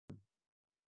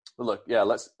look, yeah,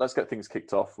 let's get things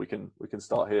kicked off. We can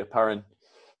start here. Parin,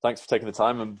 thanks for taking the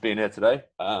time and being here today.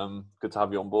 Good to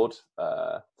have you on board.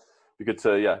 Be good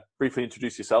to briefly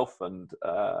introduce yourself and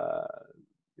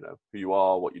who you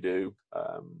are, what you do,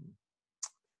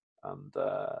 and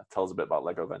tell us a bit about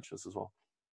Lego Ventures as well.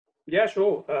 Yeah,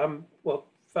 sure. Well,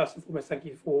 first and foremost, thank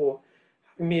you for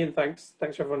having me, and thanks for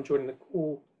everyone joining the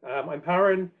call. I'm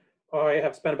Parin. I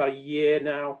have spent about a year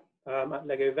now at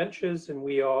Lego Ventures, and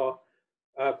we are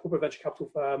a corporate venture capital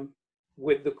firm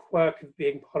with the quirk of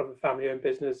being part of a family-owned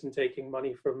business and taking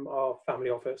money from our family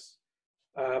office.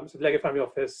 So the Lego family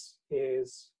office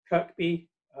is Kirkby.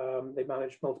 They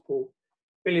manage multiple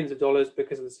billions of dollars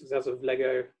because of the success of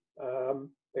Lego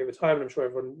over time, and I'm sure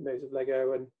everyone knows of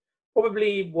Lego, and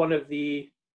probably one of the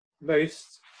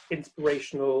most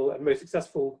inspirational and most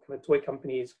successful kind of toy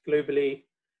companies globally.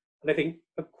 And I think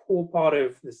a core part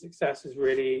of the success is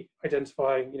really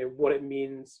identifying, what it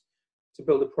means to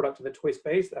build a product in the toy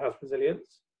space that has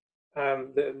resilience.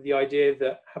 The idea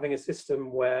that having a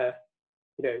system where,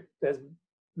 there's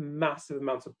massive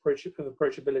amounts of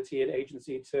approachability and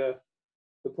agency to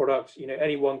the product,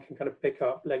 anyone can kind of pick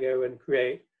up Lego and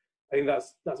create. I think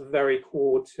that's very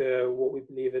core to what we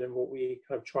believe in and what we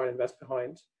kind of try and invest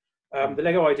behind. The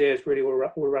Lego idea is really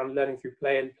all around learning through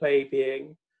play, and play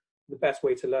being the best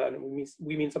way to learn. And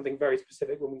we mean something very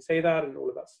specific when we say that, and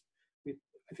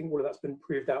I think all of that's been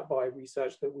proved out by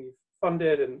research that we've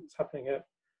funded, and it's happening at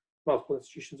multiple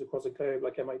institutions across the globe,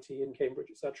 like MIT and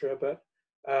Cambridge, etc. But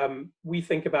we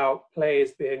think about play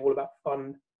as being all about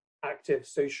fun, active,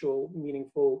 social,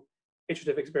 meaningful,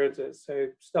 iterative experiences. So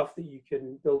stuff that you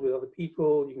can build with other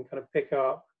people, you can kind of pick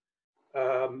up,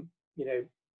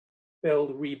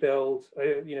 build, rebuild.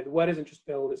 The word isn't just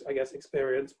build, it's, I guess,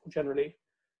 experience generally.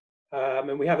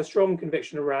 And we have a strong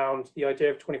conviction around the idea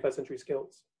of 21st century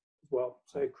skills as well.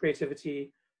 So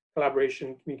creativity,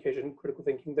 collaboration, communication, critical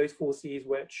thinking, those 4 C's,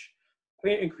 which I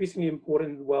think are increasingly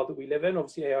important in the world that we live in.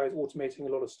 Obviously, AI is automating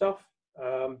a lot of stuff.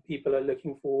 People are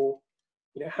looking for,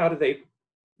 how do they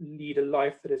lead a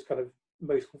life that is kind of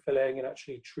most fulfilling and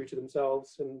actually true to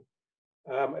themselves. And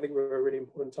I think we're at a really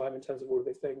important time in terms of all of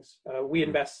those things. We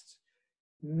invest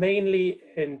mainly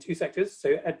in 2 sectors,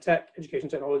 so EdTech, education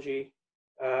technology,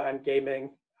 and gaming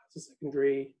as a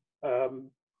secondary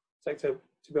sector.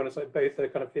 To be honest, like both are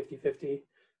kind of 50-50.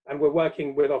 And we're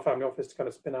working with our family office to kind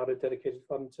of spin out a dedicated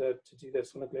fund to do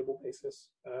this on a global basis.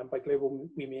 By global,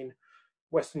 we mean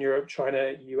Western Europe,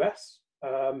 China, US.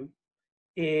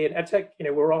 In EdTech,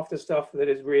 we're after stuff that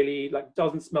is really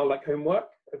doesn't smell like homework,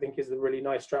 I think is a really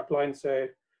nice strap line. So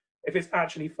if it's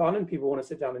actually fun and people want to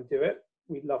sit down and do it,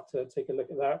 we'd love to take a look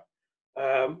at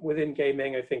that. Within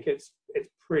gaming, I think it's a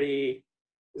pretty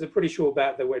sure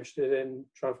bet that we're interested in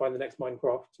trying to find the next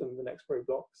Minecraft and the next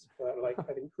Roblox. But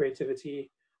I think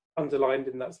creativity underlined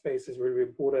in that space is really, really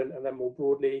important. And then more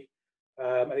broadly,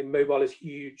 I think mobile is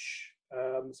huge.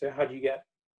 So how do you get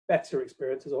better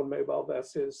experiences on mobile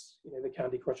versus the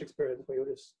Candy Crush experience where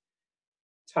you're just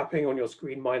tapping on your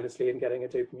screen mindlessly and getting a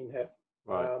dopamine hit.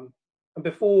 Right. And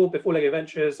before Lego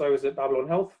Ventures, I was at Babylon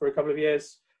Health for a couple of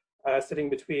years, sitting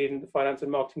between the finance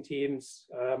and marketing teams,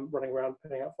 running around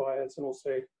putting out fires, and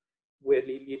also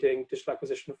weirdly leading digital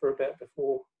acquisition for a bit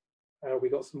before we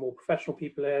got some more professional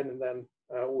people in, and then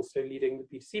also leading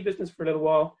the B2C business for a little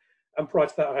while. And prior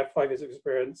to that, I have 5 years of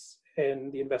experience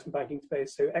in the investment banking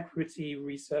space, so equity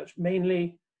research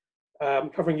mainly,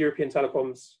 covering European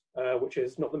telecoms, which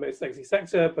is not the most sexy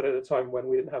sector, but at a time when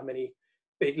we didn't have many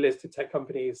big listed tech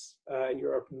companies in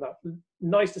Europe, and that's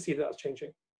nice to see that that's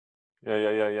changing.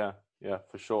 Yeah,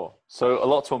 for sure. So a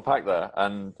lot to unpack there,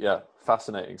 and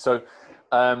fascinating. So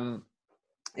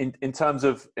in terms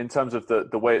of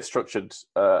the way it's structured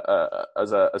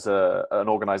as an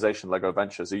organization, Lego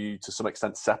Ventures, are you to some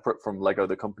extent separate from Lego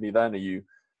the company then? Are you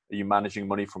managing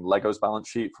money from Lego's balance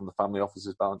sheet, from the family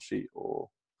office's balance sheet, or?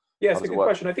 Yeah, it's a good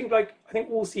question. I think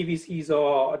all CVCs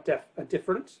are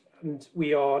different, and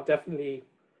we are definitely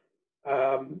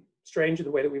strange in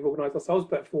the way that we've organized ourselves,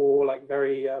 but for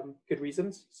very good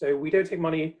reasons. So we don't take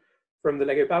money from the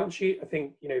Lego balance sheet. I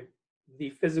think the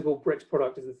physical bricks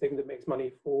product is the thing that makes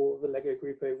money for the Lego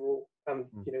group overall, and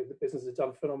the business has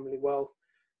done phenomenally well,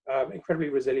 incredibly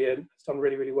resilient. It's done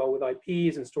really, really well with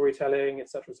IPs and storytelling,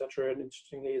 etc., etc. And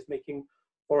interestingly, is making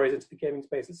forays into the gaming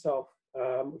space itself,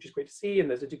 which is great to see. And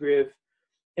there's a degree of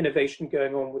innovation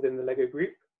going on within the Lego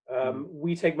group.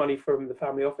 We take money from the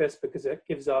family office because it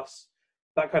gives us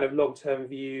that kind of long-term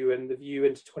view, and the view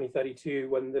into 2032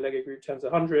 when the Lego group turns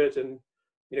 100, and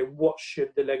what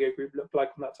should the Lego group look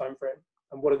like on that time frame,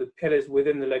 and what are the pillars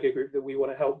within the Lego group that we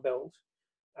want to help build.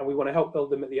 And we want to help build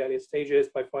them at the earliest stages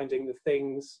by finding the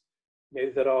things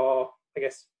that are, I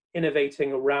guess,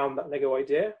 innovating around that Lego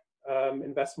idea,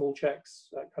 invest small checks,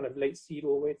 kind of late seed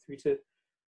all the way through to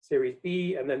Series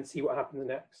B, and then see what happens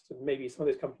next. And maybe some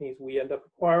of those companies we end up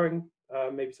acquiring,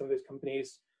 maybe some of those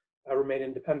companies remain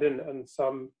independent, and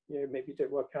some maybe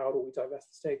don't work out, or we divest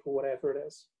the stake, or whatever it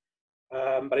is.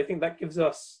 But I think that gives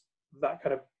us that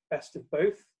kind of best of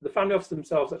both. The family office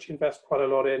themselves actually invest quite a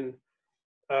lot in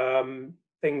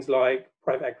things like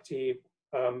private equity,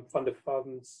 fund of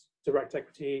funds, direct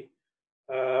equity,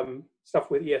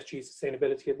 stuff with ESG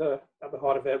sustainability at the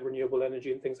heart of it, renewable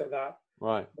energy and things like that.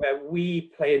 Right. Where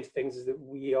we play into things is that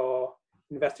we are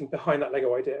investing behind that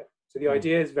Lego idea. So the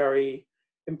idea is very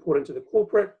important to the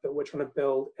corporate, that we're trying to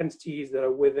build entities that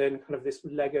are within kind of this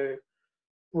Lego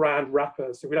brand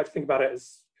wrapper. So we like to think about it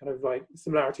as kind of like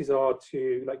similarities are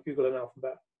to like Google and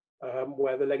Alphabet,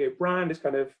 where the Lego brand is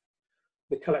kind of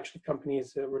the collection of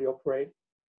companies that really operate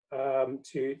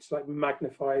to like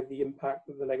magnify the impact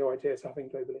that the Lego idea is having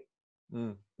globally.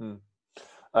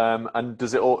 And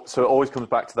does it so it always comes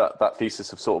back to that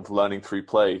thesis of sort of learning through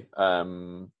play.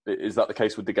 Is that the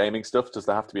case with the gaming stuff? Does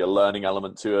there have to be a learning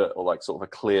element to it, or like sort of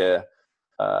a clear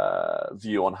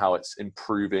view on how it's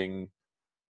improving,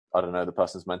 I don't know, the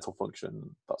person's mental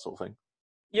function, that sort of thing?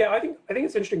 Yeah, I think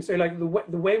it's interesting. So like the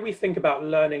way we think about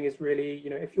learning is really,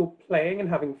 if you're playing and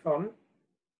having fun,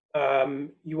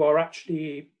 you are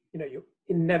actually,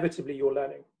 you're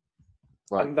learning.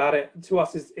 Right. And that to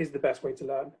us is the best way to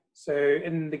learn. So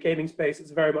in the gaming space,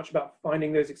 it's very much about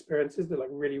finding those experiences that like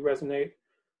really resonate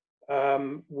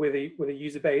with a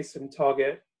user base and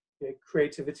target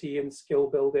creativity and skill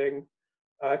building,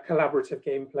 collaborative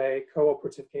gameplay,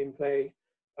 cooperative gameplay,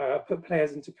 put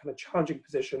players into kind of challenging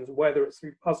positions, whether it's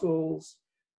through puzzles,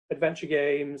 adventure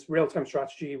games, real-time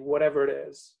strategy, whatever it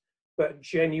is, but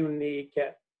genuinely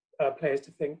get players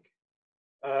to think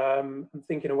and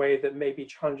think in a way that maybe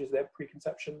challenges their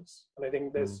preconceptions. And I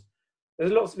think there's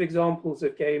lots of examples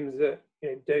of games that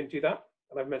don't do that.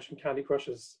 And I've mentioned Candy Crush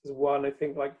as one. I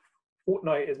think like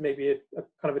Fortnite is maybe a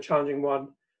kind of a challenging one.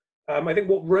 I think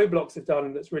what Roblox have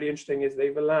done that's really interesting is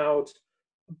they've allowed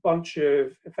a bunch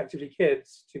of effectively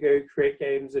kids to go create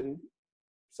games and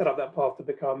set up that path to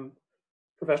become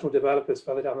professional developers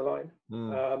further down the line.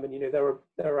 And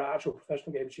there are actual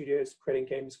professional game studios creating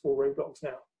games for Roblox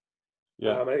now.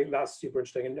 I think that's super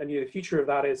interesting. And the future of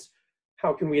that is,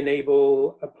 how can we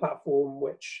enable a platform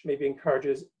which maybe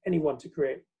encourages anyone to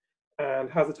create and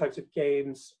has the types of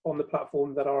games on the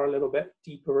platform that are a little bit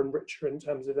deeper and richer in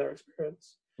terms of their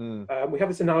experience. We have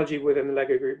this analogy within the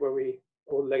Lego group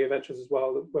or Lego Ventures as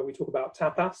well, where we talk about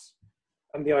tapas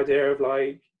and the idea of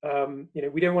like,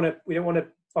 we don't want to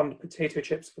fund potato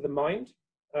chips for the mind.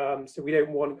 So we don't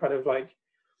want kind of like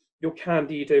your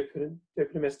candy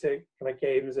dopaministic kind of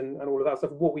games and all of that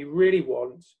stuff. What we really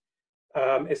want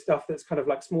is stuff that's kind of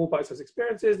like small bite-sized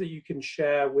experiences that you can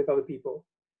share with other people.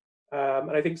 And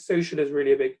I think social is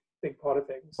really a big part of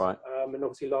things. Right. And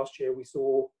obviously last year we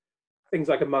saw things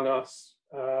like Among Us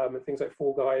and things like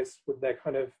Fall Guys with their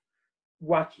kind of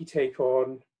wacky take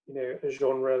on, a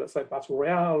genre that's like Battle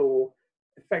Royale, or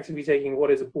effectively taking what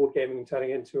is a board game and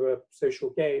turning it into a social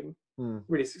game,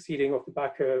 really succeeding off the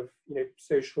back of,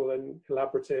 social and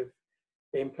collaborative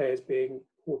game players being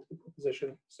core to the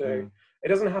proposition. So it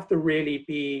doesn't have to really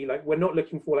be like, we're not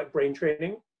looking for like brain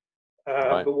training,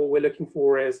 right. But what we're looking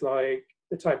for is like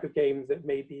the type of game that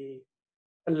maybe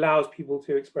allows people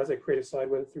to express their creative side,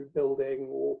 whether through building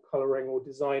or coloring or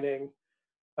designing,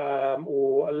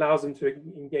 or allows them to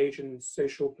engage in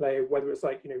social play, whether it's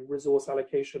like, resource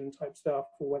allocation type stuff,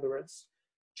 or whether it's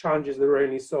challenges that are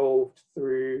only solved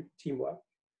through teamwork,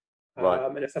 right.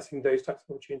 and assessing those types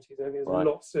of opportunities. I think there's right.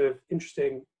 lots of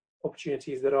interesting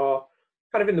opportunities that are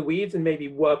kind of in the weeds and maybe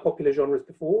were popular genres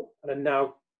before and are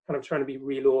now kind of trying to be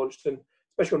relaunched, and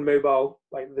especially on mobile,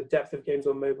 like the depth of games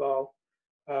on mobile,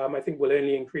 I think will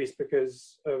only increase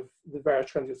because of the various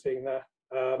trends you're seeing there,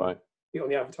 right. be it on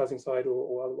the advertising side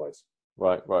or otherwise.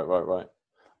 Right.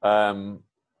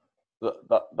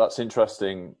 That's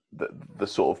interesting. The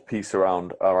sort of piece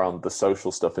around the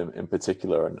social stuff in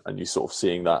particular, and you sort of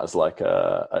seeing that as like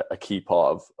a key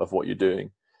part of what you're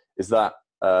doing. Is that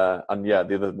and yeah,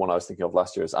 the other one I was thinking of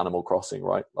last year is Animal Crossing,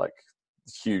 right? Like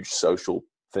huge social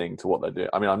thing to what they're doing.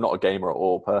 I mean, I'm not a gamer at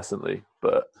all personally,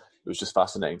 but it was just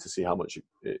fascinating to see how much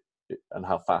it and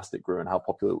how fast it grew and how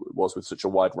popular it was with such a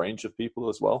wide range of people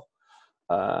as well.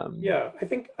 Yeah, I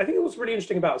think what's really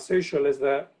interesting about social is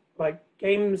that like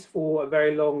games for a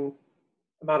very long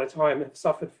amount of time have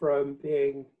suffered from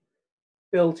being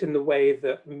built in the way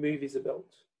that movies are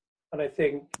built. And I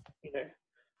think,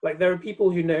 like there are people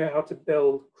who know how to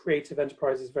build creative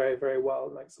enterprises very, very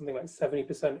well. Like something like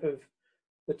 70% of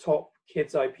the top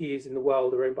kids' IPs in the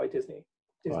world are owned by Disney.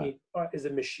 Right. Disney is a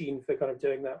machine for kind of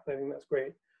doing that. I think that's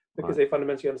great because Right. they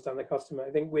fundamentally understand their customer.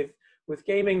 I think with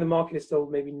gaming, the market is still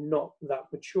maybe not that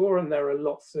mature, and there are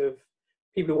lots of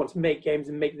people who want to make games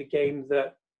and make the game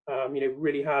that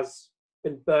really has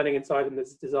been burning inside them.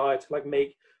 This desire to like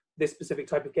make this specific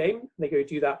type of game. They go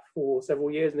do that for several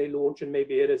years and they launch, and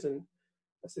maybe it isn't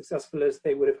as successful as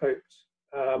they would have hoped.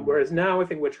 Whereas now I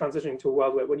think we're transitioning to a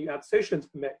world where when you add social into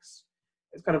the mix,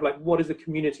 it's kind of like, what does the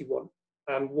community want?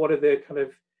 And what are the kind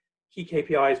of key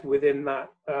KPIs within that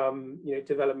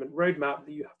development roadmap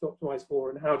that you have to optimize for?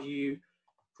 And how do you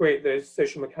create those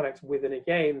social mechanics within a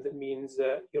game that means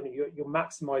that you're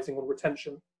maximizing on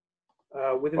retention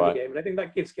within the game? And I think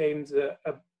that gives games a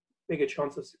bigger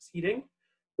chance of succeeding.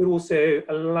 It also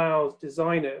allows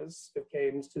designers of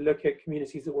games to look at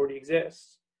communities that already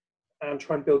exist and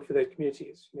try and build for those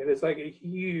communities. There's like a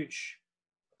huge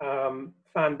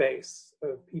fan base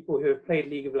of people who have played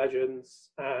League of Legends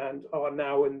and are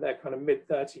now in their kind of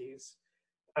mid-30s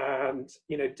and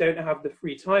don't have the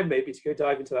free time maybe to go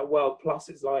dive into that world. Plus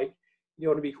it's like you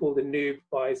want to be called a noob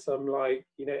by some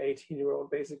 18-year-old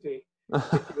basically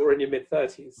if you're in your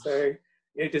mid-30s. So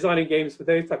designing games for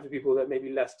those types of people that may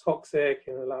be less toxic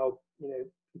and allow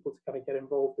people to kind of get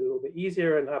involved a little bit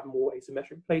easier and have more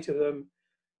asymmetric play to them.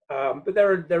 But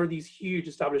there are these huge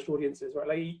established audiences, right?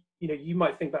 Like you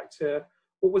might think back to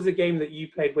what was a game that you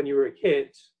played when you were a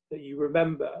kid that you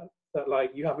remember that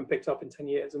like you haven't picked up in 10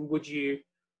 years, and would you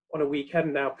on a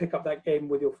weekend now pick up that game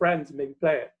with your friends and maybe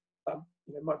play it?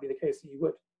 It might be the case that you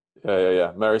would.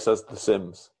 Yeah. Mary says The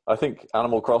Sims. I think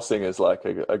Animal Crossing is like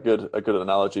a good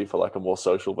analogy for like a more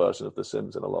social version of The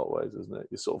Sims in a lot of ways, isn't it?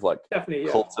 You're sort of like definitely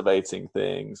cultivating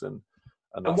things and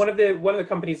one of the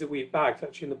companies that we've backed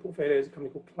actually in the portfolio is a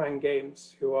company called Clan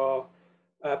Games, who are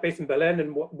based in Berlin,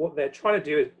 and what they're trying to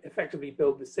do is effectively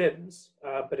build The Sims,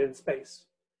 but in space.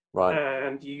 Right.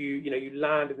 And you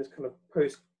land in this kind of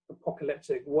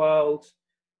post-apocalyptic world.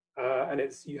 And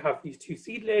you have these two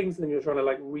seedlings, and then you're trying to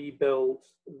like rebuild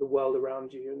the world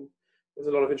around you. And there's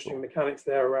a lot of interesting mechanics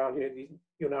there around,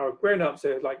 you're now a grown up,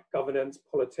 so like governance,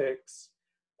 politics,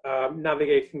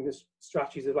 navigating the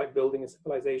strategies of like building a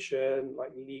civilization,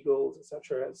 like legals,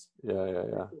 etc.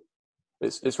 Yeah.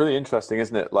 It's really interesting,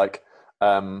 isn't it? Like,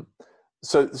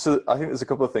 so I think there's a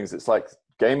couple of things. It's like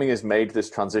gaming has made this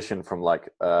transition from like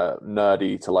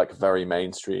nerdy to like very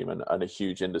mainstream and a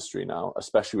huge industry now,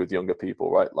 especially with younger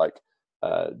people, right? Like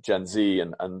Gen Z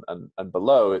and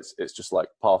below. It's just like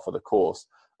par for the course.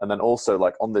 And then also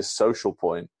like on this social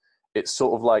point, it's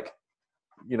sort of like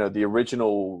the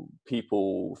original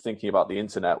people thinking about the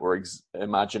internet were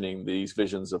imagining these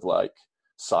visions of like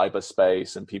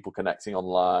cyberspace and people connecting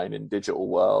online in digital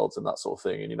worlds and that sort of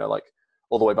thing. And like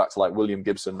all the way back to like William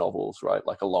Gibson novels, right?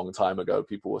 Like a long time ago,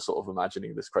 people were sort of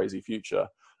imagining this crazy future,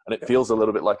 and it feels a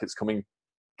little bit like it's coming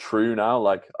true now.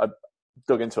 Like I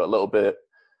dug into it a little bit.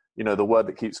 The word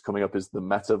that keeps coming up is the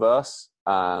metaverse,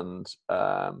 and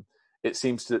it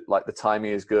seems to like the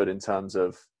timing is good in terms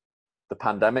of the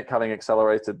pandemic having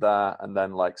accelerated that, and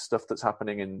then like stuff that's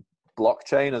happening in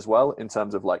blockchain as well in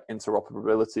terms of like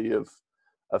interoperability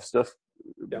of stuff.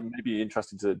 Maybe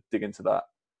interesting to dig into that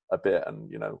a bit,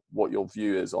 and what your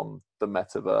view is on the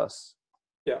metaverse.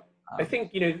 I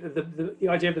think the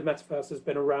idea of the metaverse has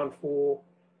been around for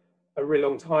a really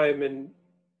long time, and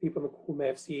people on the call may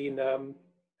have seen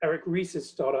Eric Ries's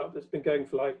startup that's been going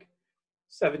for like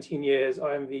 17 years.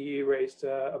 IMVU raised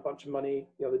a bunch of money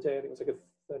the other day. I think it was like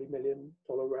a $30 million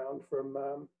round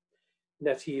from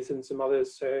NetEase and some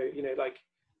others. So like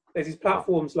there's these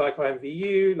platforms like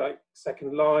IMVU, like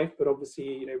Second Life, but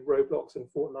obviously Roblox and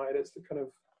Fortnite as the kind of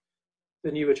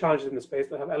the newer challenges in the space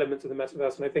that have elements of the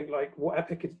metaverse. And I think like what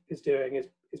Epic is doing is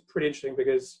pretty interesting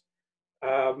because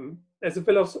there's a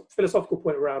philosophical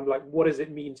point around like what does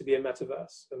it mean to be a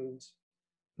metaverse, and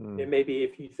maybe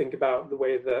if you think about the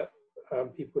way that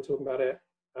people were talking about it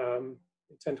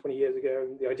 10, 20 years ago,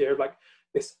 and the idea of like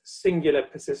this singular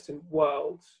persistent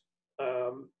world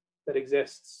that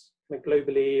exists kind of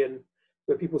globally and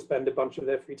where people spend a bunch of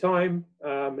their free time,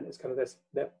 and it's kind of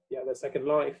their second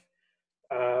life.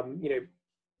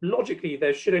 Logically,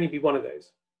 there should only be one of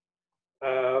those.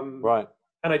 Right.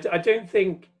 And I don't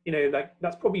think, like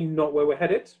that's probably not where we're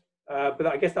headed. But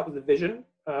I guess that was the vision.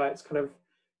 It's kind of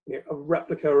a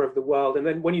replica of the world. And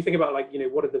then when you think about like,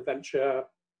 what are the venture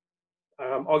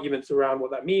arguments around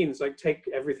what that means? Like take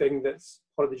everything that's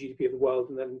part of the GDP of the world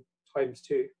and then times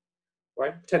two,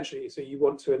 right? Potentially. So you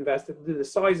want to invest the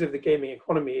size of the gaming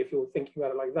economy, if you're thinking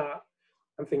about it like that,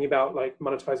 and thinking about like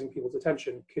monetizing people's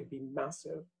attention, could be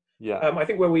massive. I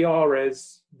think where we are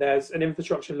is there's an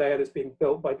infrastructure layer that's being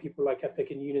built by people like Epic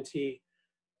and Unity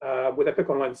with Epic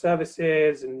Online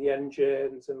Services and the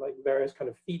engines and like various kind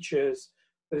of features,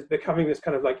 there's becoming this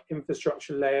kind of like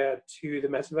infrastructure layer to the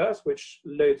metaverse, which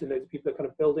loads and loads of people are kind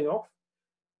of building off.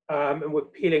 And we're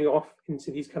peeling off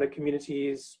into these kind of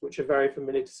communities, which are very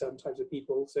familiar to certain types of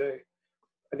people. So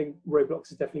I think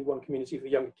Roblox is definitely one community for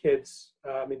younger kids.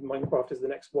 Maybe Minecraft is the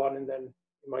next one, and then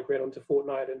migrate onto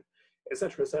Fortnite and et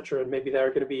cetera, et cetera. And maybe there are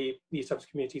going to be these types of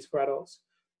communities for adults.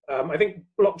 I think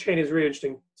blockchain is really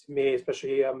interesting to me,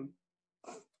 especially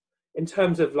in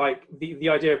terms of like the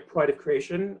idea of pride of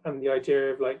creation and the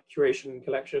idea of like curation and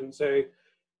collection. So, you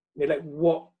know, like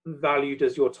what value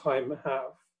does your time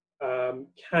have?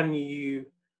 Can you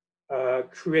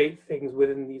create things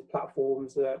within these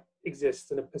platforms that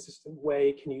exist in a persistent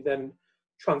way? Can you then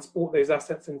transport those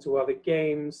assets into other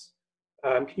games?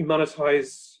 Can you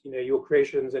monetize, you know, your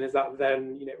creations, and is that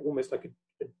then, you know, almost like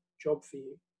a job for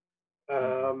you?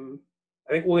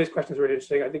 I think all those questions are really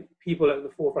interesting. I think people at the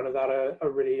forefront of that are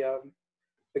really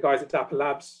the guys at Dapper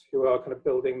Labs, who are kind of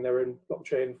building their own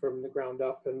blockchain from the ground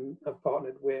up and have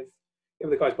partnered with, you know,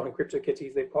 the guys behind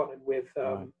CryptoKitties. They've partnered with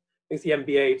I think the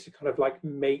NBA to kind of like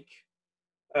make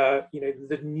you know,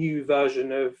 the new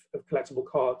version of collectible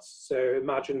cards. So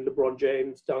imagine LeBron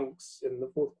James dunks in the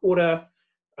fourth quarter,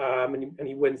 and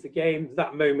he wins the game.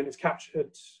 That moment is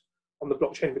captured on the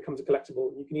blockchain, becomes a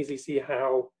collectible. You can easily see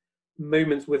how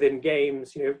moments within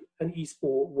games, you know, an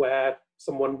esport where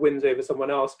someone wins over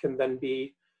someone else can then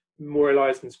be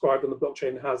memorialized and inscribed on the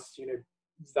blockchain, has, you know,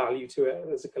 value to it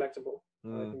as a collectible.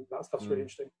 I think that stuff's really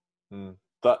interesting.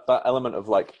 That element of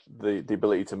like the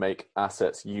ability to make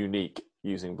assets unique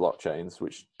using blockchains,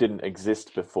 which didn't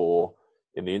exist before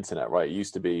in the internet, right? It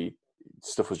used to be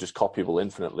stuff was just copyable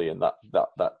infinitely, and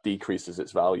that decreases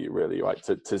its value really, right,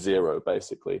 to zero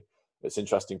basically. It's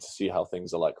interesting to see how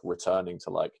things are like returning to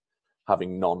like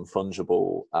having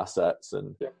non-fungible assets,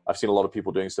 and I've seen a lot of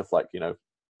people doing stuff like, you know,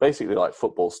 basically like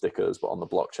football stickers but on the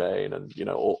blockchain, and you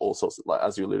know, all sorts of, like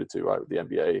as you alluded to, right, with the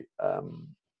NBA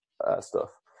stuff.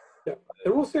 Yeah,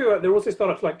 there are also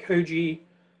startups like Koji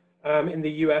in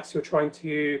the US who are trying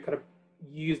to kind of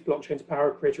use blockchain to power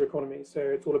a creator economy. So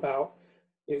it's all about,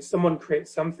 you know, someone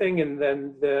creates something, and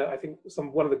then I think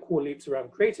one of the core leaps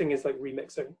around creating is like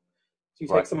remixing. So you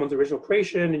take someone's original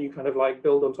creation and you kind of like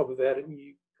build on top of it, and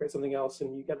you create something else,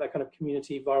 and you get that kind of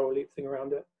community viral leap thing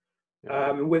around it.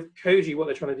 And with Koji, what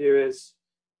they're trying to do is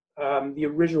the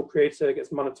original creator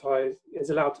is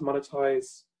allowed to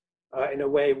monetize in a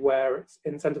way where it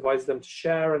incentivizes them to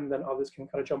share, and then others can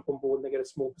kind of jump on board and they get a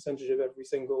small percentage of every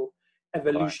single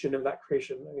evolution of that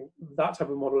creation. I think that type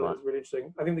of model is really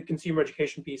interesting. I think the consumer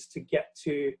education piece to get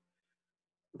to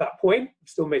that point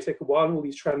still may take a while. All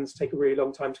these trends take a really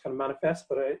long time to kind of manifest,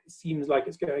 but it seems like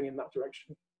it's going in that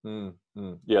direction.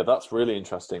 Yeah, that's really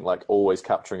interesting. Like always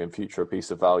capturing in future a piece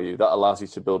of value that allows you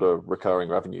to build a recurring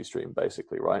revenue stream,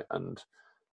 basically, right? And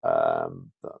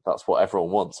that's what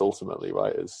everyone wants ultimately,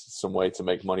 right? Is some way to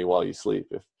make money while you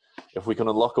sleep. If we can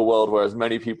unlock a world where as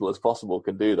many people as possible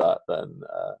can do that, then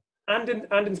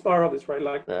and inspire others, right?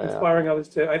 Like inspiring others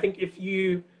to. I think if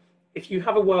you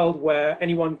have a world where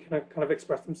anyone can kind of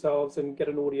express themselves and get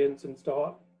an audience and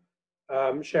start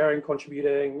sharing,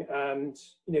 contributing, and,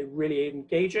 you know, really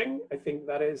engaging, I think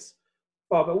that is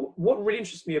far. But what really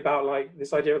interests me about like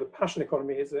this idea of the passion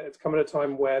economy is that it's come at a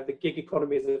time where the gig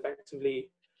economy is effectively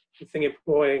the thing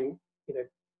employing, you know,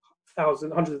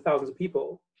 hundreds of thousands of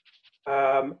people,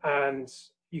 and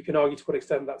you can argue to what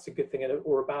extent that's a good thing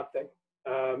or a bad thing.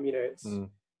 You know,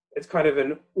 it's kind of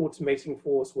an automating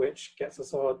force which gets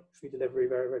us our food delivery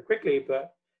very, very quickly,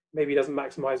 but maybe doesn't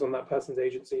maximize on that person's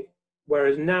agency.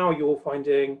 Whereas now you're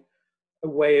finding a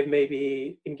way of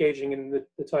maybe engaging in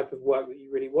the type of work that you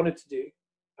really wanted to do,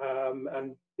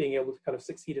 and being able to kind of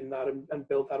succeed in that and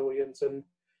build that audience. And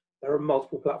there are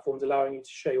multiple platforms allowing you to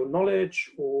share your knowledge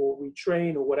or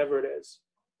retrain or whatever it is.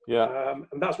 And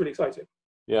that's really exciting.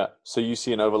 Yeah. So you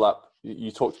see an overlap. You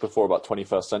talked before about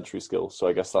 21st century skills. So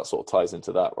I guess that sort of ties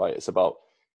into that, right? It's about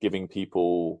giving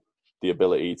people the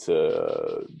ability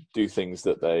to do things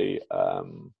that they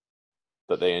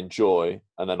enjoy.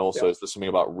 And then also, is there something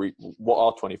about what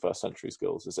are 21st century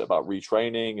skills? Is it about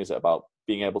retraining? Is it about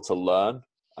being able to learn?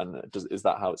 And is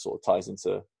that how it sort of ties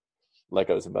into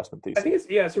Lego's investment thesis? I think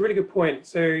it's a really good point.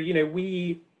 So, you know,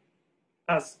 we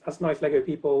as nice Lego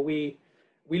people, we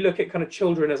look at kind of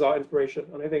children as our inspiration.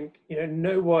 And I think, you know,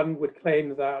 no one would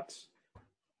claim that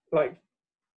like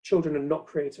children are not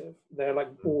creative. They're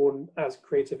like born as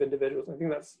creative individuals. I think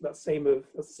that's the same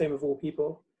of all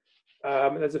people.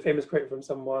 There's a famous quote from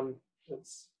someone that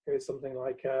goes something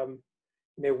like, you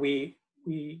know, we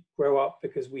grow up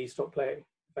because we stop playing.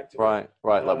 effectively. Right.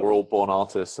 Like we're all born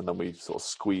artists, and then we sort of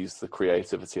squeeze the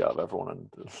creativity out of everyone.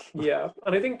 And Yeah,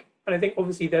 and I think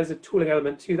obviously there's a tooling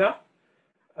element to that.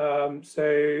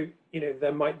 So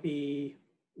there might be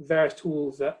various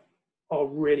tools that are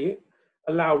really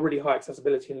allow really high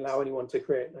accessibility and allow anyone to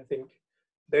create. And I think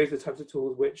those are the types of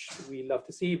tools which we love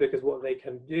to see, because what they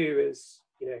can do is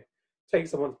take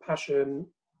someone's passion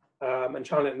and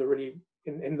channel it in the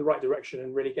in the right direction,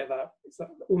 and really get that. It's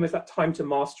almost that time to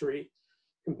mastery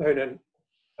component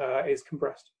is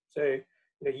compressed. So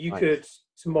you could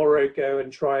tomorrow go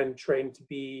and try and train to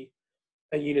be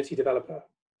a Unity developer,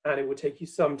 and it would take you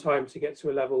some time to get to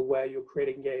a level where you're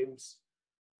creating games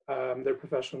that are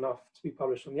professional enough to be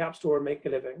published on the App Store and make a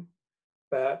living.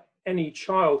 But any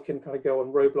child can kind of go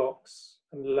on Roblox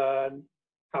and learn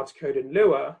how to code in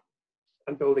Lua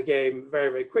and build a game very,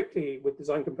 very quickly with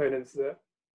design components that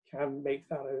can make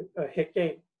that a hit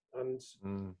game. And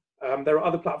there are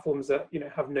other platforms that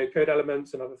have no code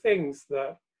elements and other things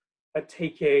that are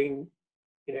taking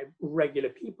regular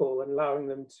people and allowing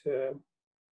them to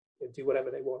do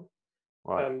whatever they want.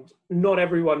 right. And not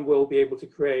everyone will be able to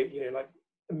create like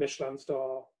a Michelin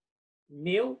star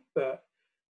meal, but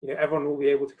everyone will be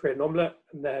able to create an omelette,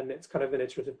 and then it's kind of an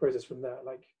iterative process from there.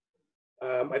 Like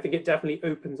I think it definitely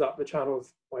opens up the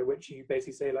channels by which you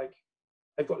basically say, like,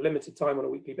 I've got limited time on a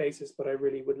weekly basis, but I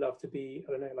really would love to be,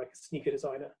 I don't know, like a sneaker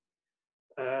designer,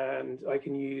 and I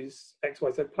can use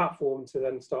XYZ platform to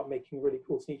then start making really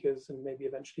cool sneakers and maybe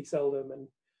eventually sell them. And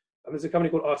there's a company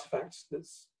called Artifact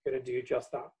that's going to do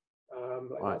just that.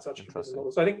 That's actually a business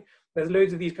model. So I think there's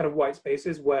loads of these kind of white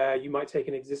spaces where you might take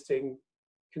an existing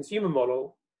consumer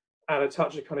model and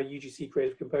attach a kind of UGC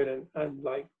creative component, and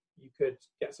like you could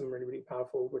get some really, really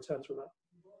powerful returns from that.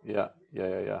 Yeah.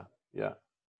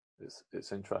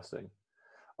 It's interesting.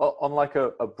 On like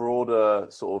a broader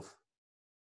sort of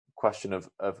question of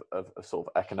sort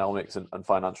of economics and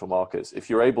financial markets, if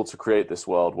you're able to create this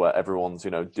world where everyone's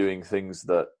doing things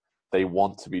that they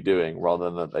want to be doing rather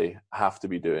than that they have to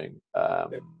be doing,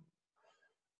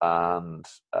 and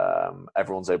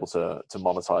everyone's able to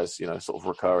monetize sort of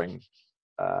recurring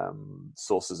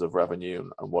sources of revenue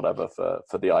and whatever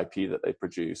for the IP that they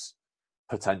produce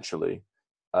potentially.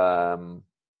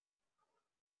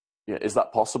 Is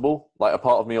that possible? Like, a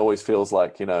part of me always feels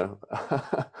like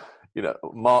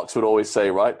Marx would always say,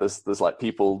 right, there's like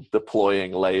people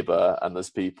deploying labor and there's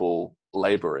people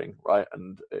laboring, right?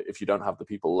 And if you don't have the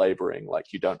people laboring,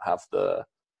 like, you don't have the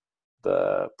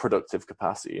productive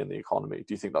capacity in the economy.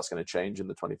 Do you think that's going to change in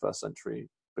the 21st century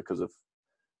because of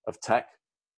tech?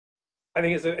 I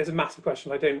think it's a massive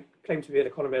question. I don't claim to be an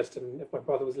economist, and if my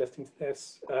brother was listening to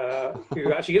this,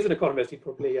 who actually is an economist, he'd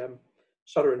probably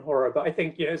shudder in horror. But I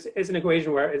think it's an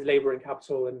equation where it is labor and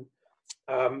capital,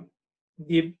 and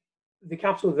the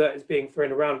capital that is being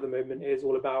thrown around at the moment is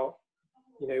all about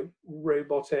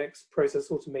robotics,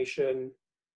 process automation,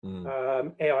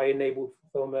 AI-enabled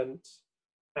fulfillment,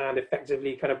 and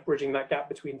effectively kind of bridging that gap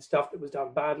between stuff that was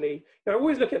done badly. I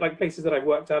always look at like places that I've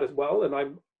worked at as well, and I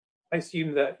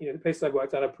assume that the places I've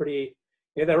worked at are pretty,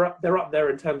 they're up there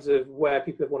in terms of where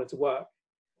people have wanted to work.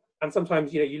 And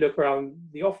sometimes you look around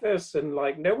the office and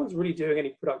like no one's really doing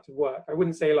any productive work. I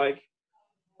wouldn't say like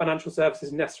financial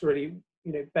services necessarily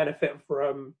benefit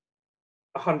from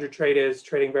 100 traders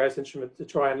trading various instruments to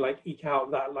try and like eke out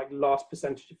that like last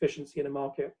percentage efficiency in a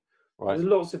market. Right. There's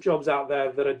lots of jobs out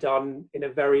there that are done in a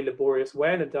very laborious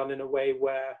way and are done in a way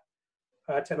where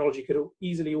technology could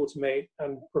easily automate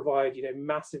and provide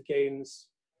massive gains,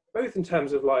 both in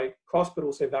terms of like cost but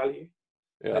also value.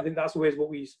 Yeah. I think that's always what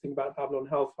we used to think about Babylon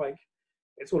Health. Like,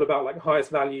 it's all about like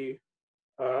highest value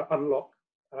unlock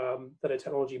that a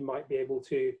technology might be able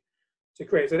to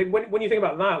create. So I think when you think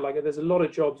about that, like, there's a lot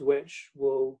of jobs which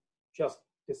will just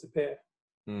disappear,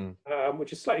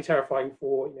 which is slightly terrifying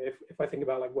for if I think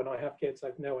about like when I have kids, I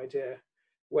have no idea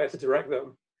where to direct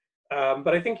them.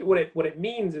 But I think what it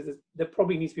means is there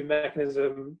probably needs to be a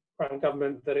mechanism around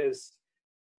government that is,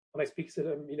 and I speak to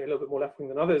them, a little bit more left-wing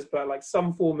than others, but like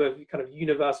some form of kind of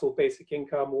universal basic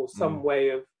income or some way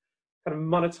of kind of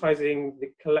monetizing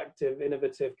the collective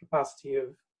innovative capacity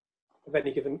of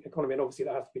any given economy. And obviously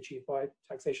that has to be achieved by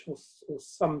taxation or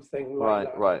something like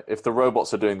that. Right. If the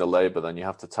robots are doing the labor, then you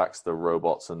have to tax the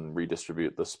robots and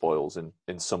redistribute the spoils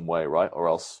in some way, right? Or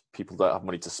else people don't have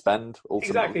money to spend. Ultimately.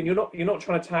 Exactly. And you're not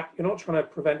trying to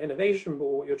prevent innovation, but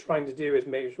what you're trying to do is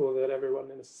make sure that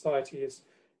everyone in a society is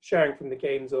sharing from the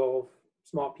gains of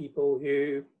smart people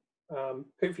who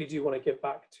hopefully do want to give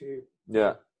back to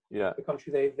the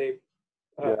country they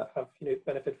have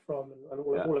benefited from and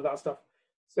all of that stuff.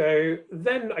 So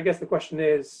then I guess the question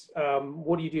is,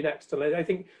 what do you do next? And I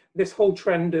think this whole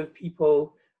trend of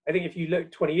people I think if you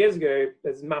look 20 years ago,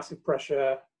 there's massive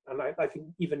pressure. And I think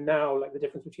even now, like the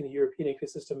difference between the European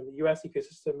ecosystem and the US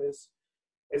ecosystem is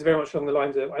very much along the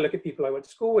lines of, I look at people I went to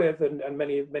school with, and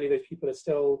many of those people are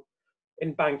still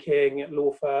in banking, at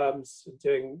law firms,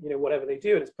 doing whatever they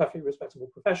do, and it's a perfectly respectable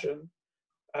profession.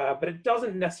 But it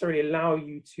doesn't necessarily allow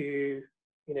you to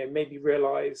maybe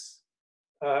realize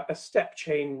a step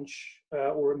change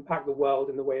or impact the world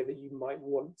in the way that you might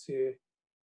want to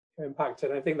impact it.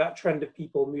 And I think that trend of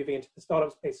people moving into the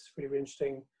startup space is really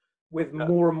interesting, with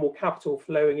more and more capital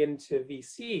flowing into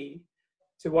VC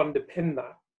to underpin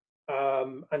that.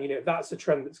 And that's a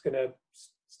trend that's going to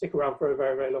stick around for a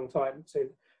very, very long time. So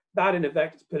that in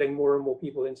effect is pulling more and more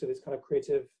people into this kind of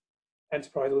creative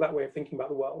enterprise, or that way of thinking about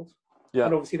the world. Yeah.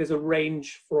 And obviously there's a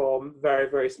range from very,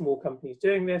 very small companies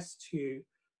doing this to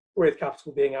growth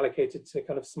capital being allocated to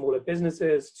kind of smaller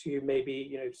businesses, to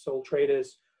maybe sole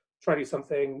traders trying to do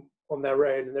something on their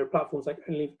own. And there are platforms like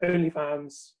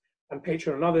OnlyFans and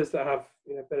Patreon and others that have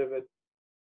a bit of a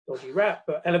dodgy rep,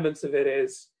 but elements of it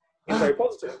is very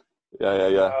positive.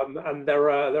 And there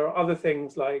are other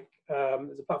things like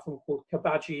there's a platform called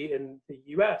Kabaji in the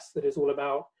US that is all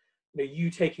about you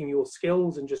taking your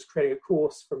skills and just creating a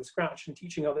course from scratch and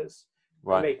teaching others,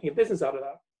 and making a business out of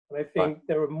that. And I think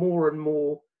there are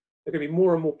going to be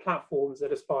more and more platforms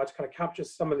that aspire to kind of capture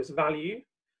some of this value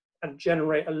and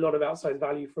generate a lot of outside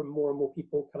value from more and more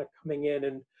people kind of coming in.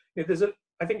 And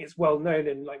I think it's well known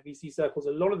in like VC circles,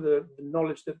 a lot of the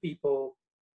knowledge that people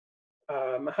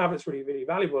have that's really, really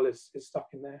valuable is stuck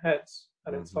in their heads.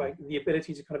 And it's like the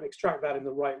ability to kind of extract that in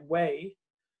the right way,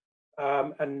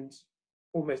 and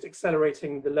almost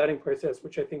accelerating the learning process,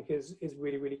 which I think is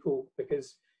really, really cool.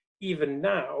 Because even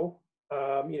now,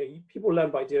 people learn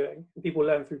by doing, people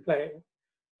learn through playing,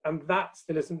 and that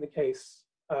still isn't the case,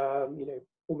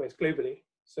 almost globally.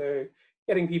 So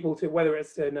getting people to, whether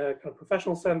it's in a kind of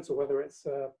professional sense or whether it's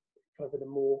kind of in a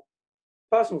more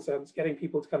personal sense, getting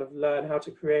people to kind of learn how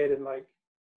to create and like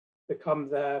become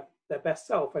their best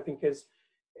self, I think it's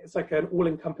like an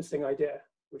all-encompassing idea,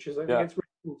 which is I think it's really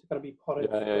cool to kind of be part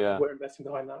of. We're investing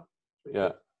behind that. Really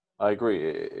cool. I agree.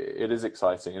 It is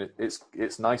exciting, and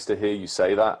it's nice to hear you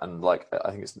say that. And like,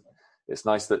 I think it's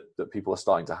nice that people are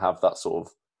starting to have that sort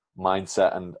of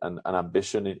mindset and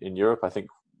ambition in Europe. I think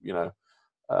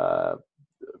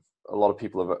a lot of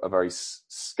people are very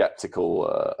skeptical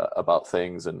about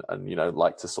things, and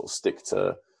like to sort of stick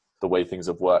to the way things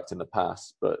have worked in the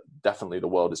past. But definitely the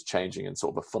world is changing in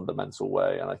sort of a fundamental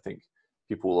way, and I think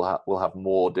people will have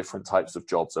more different types of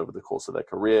jobs over the course of their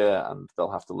career, and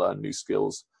they'll have to learn new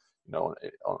skills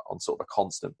on sort of a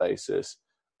constant basis.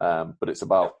 But it's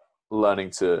about learning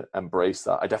to embrace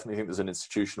that. I definitely think there's an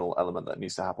institutional element that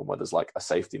needs to happen, where there's like a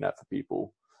safety net for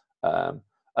people.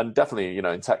 And definitely,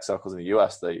 in tech circles in the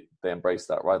US, they embrace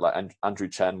that, right? Like Andrew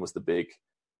Chen was the big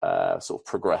sort of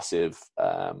progressive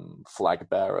flag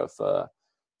bearer for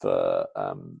the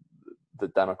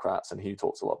Democrats, and he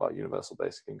talks a lot about universal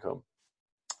basic income.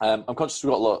 I'm conscious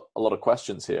we've got a lot of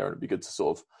questions here, and it'd be good to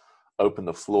sort of open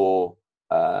the floor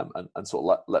and sort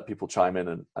of let people chime in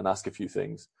and ask a few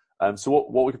things. So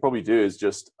what we could probably do is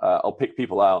just I'll pick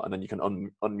people out, and then you can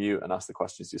unmute and ask the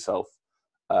questions yourself.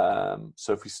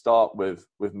 So if we start with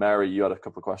Mary, you had a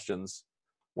couple of questions.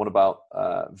 One about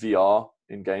VR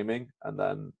in gaming, and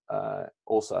then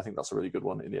also I think that's a really good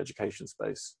one in the education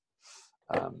space.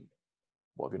 What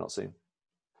have you not seen?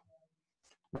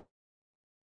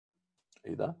 Are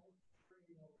you there?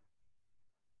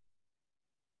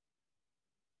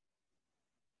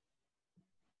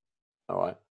 All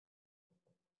right.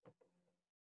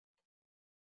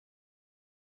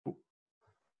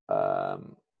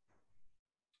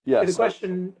 Yeah. The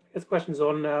question's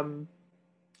on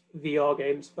VR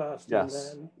games first.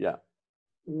 Yes. And then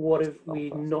what have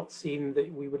we not seen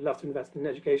that we would love to invest in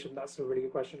education? That's a really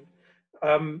good question.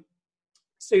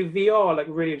 So VR, like,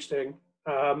 really interesting.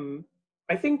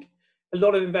 I think a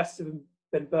lot of investors have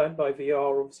been burnt by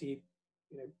VR. Obviously,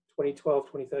 2012,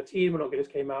 2013, when Oculus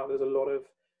came out, there's a lot of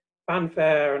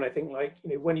fanfare, and I think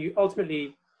when you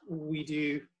ultimately, we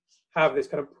do have this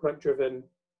kind of product-driven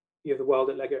view of the world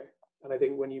at Lego, and I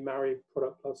think when you marry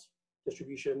product plus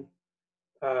distribution,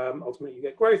 ultimately you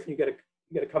get growth and you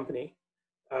get a company,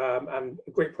 and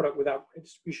a great product without great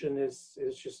distribution is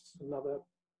just another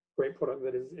great product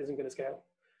that isn't going to scale.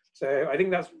 So I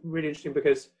think that's really interesting,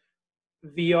 because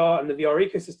VR and the VR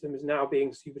ecosystem is now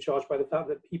being supercharged by the fact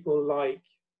that people like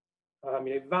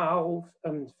Valve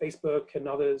and Facebook and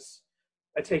others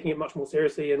are taking it much more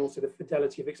seriously, and also the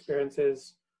fidelity of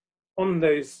experiences on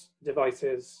those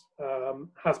devices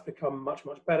has become much,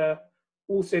 much better.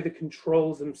 Also, the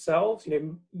controls themselves,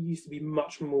 used to be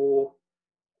much more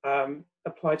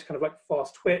applied to kind of like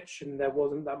fast twitch, and there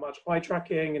wasn't that much eye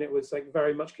tracking, and it was like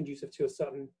very much conducive to a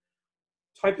certain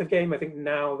type of game. I think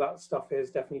now that stuff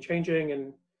is definitely changing,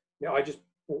 and I just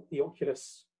bought the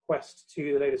Oculus Quest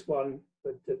 2, the latest one.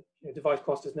 The device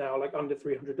cost is now like under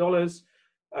 $300.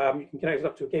 You can connect it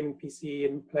up to a gaming PC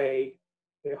and play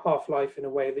Half-Life in a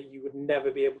way that you would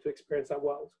never be able to experience that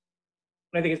world.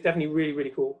 And I think it's definitely really, really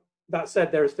cool. That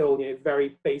said, there are still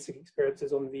very basic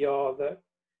experiences on VR that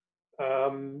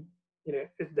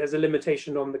there's a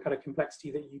limitation on the kind of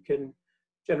complexity that you can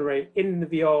generate in the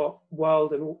VR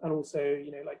world, and also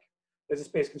like there's a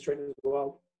space constraint as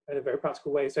well in a very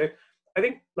practical way. So I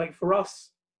think like for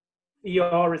us,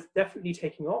 VR is definitely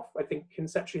taking off. I think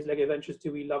conceptually as Lego Ventures,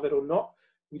 do we love it or not?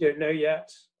 We don't know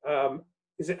yet.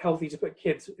 Is it healthy to put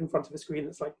kids in front of a screen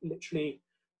that's like literally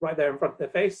right there in front of their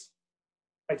face?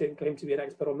 I don't claim to be an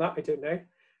expert on that. I don't know.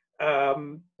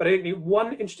 But I think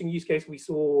one interesting use case we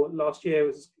saw last year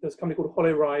was there's a company called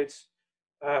HoloRide.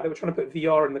 They were trying to put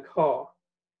VR in the car.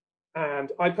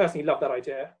 And I personally love that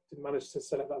idea. Didn't manage to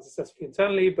sell it that successfully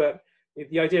internally, but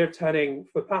the idea of turning,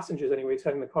 for passengers anyway,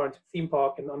 turning the car into a theme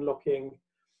park and unlocking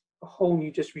a whole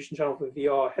new distribution channel for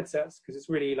VR headsets, because it's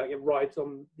really like it rides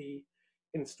on the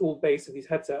installed base of these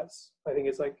headsets. I think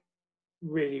it's like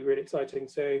really, really exciting.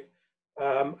 So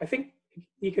I think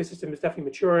the ecosystem is definitely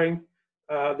maturing.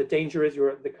 The danger is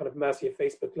you're at the kind of mercy of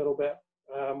Facebook a little bit,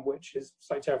 which is a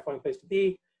slightly terrifying place to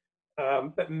be.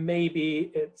 But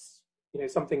maybe it's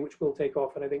something which will take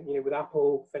off. And I think with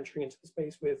Apple venturing into the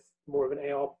space with more of an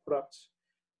AR product,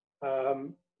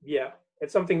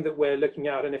 it's something that we're looking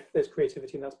at. And if there's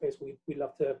creativity in that space, we'd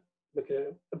love to look at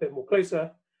it a bit more closely.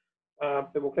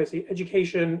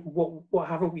 Education, what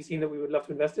haven't we seen that we would love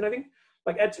to invest in? I think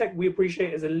like EdTech, we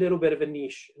appreciate as a little bit of a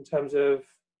niche in terms of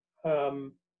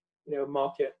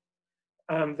market.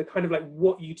 And the kind of like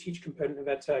what you teach component of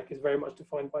EdTech is very much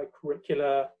defined by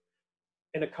curricula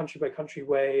in a country by country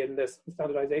way, and there's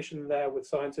standardization there with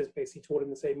sciences basically taught in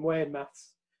the same way and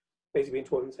maths basically being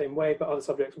taught in the same way, but other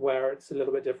subjects where it's a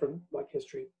little bit different, like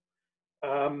history.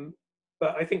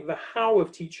 But I think the how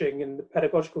of teaching and the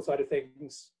pedagogical side of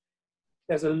things,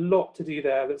 there's a lot to do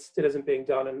there that still isn't being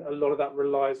done, and a lot of that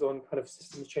relies on kind of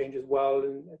systems change as well,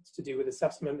 and it's to do with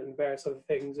assessment and various other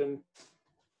things. And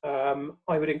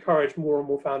I would encourage more and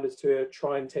more founders to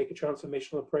try and take a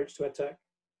transformational approach to EdTech.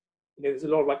 There's a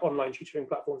lot of like online tutoring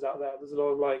platforms out there. There's a lot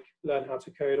of like learn how to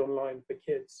code online for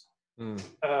kids.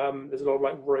 There's a lot of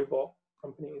like robot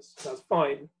companies. That's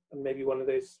fine, and maybe one or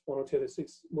two of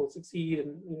those will succeed,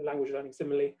 and language learning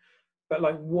similarly. But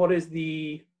like, what is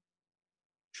the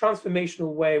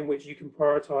transformational way in which you can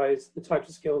prioritize the types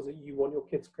of skills that you want your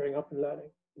kids growing up and learning?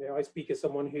 I speak as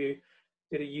someone who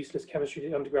did a useless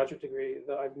chemistry undergraduate degree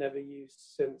that I've never used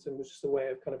since, and was just a way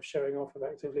of kind of showing off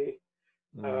effectively.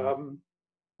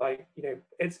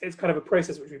 It's kind of a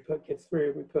process which we put kids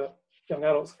through, we put young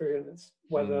adults through, and it's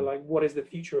whether like what is the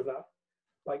future of that?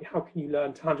 Like, how can you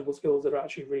learn tangible skills that are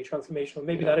actually really transformational?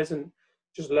 Maybe that isn't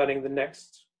just learning the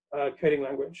next coding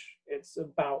language. It's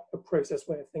about a process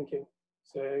way of thinking.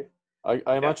 So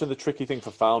I imagine the tricky thing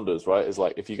for founders, right, is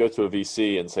like if you go to a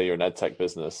VC and say you're an EdTech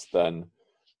business, then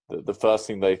the first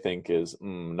thing they think is,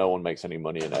 no one makes any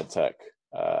money in EdTech.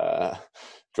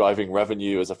 Driving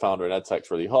revenue as a founder in EdTech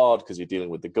is really hard because you're dealing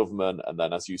with the government. And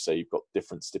then, as you say, you've got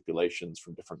different stipulations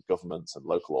from different governments and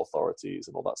local authorities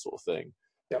and all that sort of thing.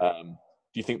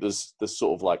 Do you think there's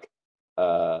sort of like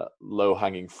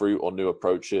low-hanging fruit or new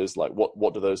approaches? Like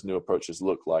what do those new approaches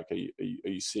look like? Are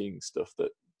you seeing stuff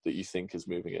that you think is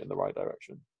moving it in the right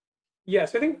direction? Yeah,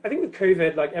 so I think with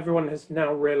COVID, like everyone has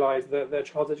now realized that their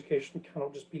child's education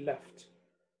cannot just be left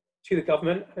to the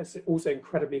government. And it's also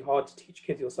incredibly hard to teach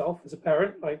kids yourself as a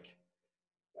parent, like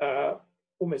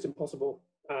almost impossible.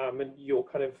 And you're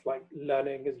kind of like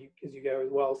learning as you go as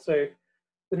well. So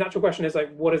the natural question is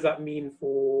like, what does that mean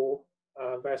for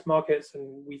various markets?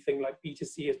 And we think like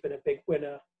B2C has been a big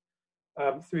winner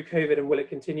through COVID, and will it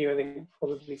continue? I think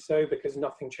probably so, because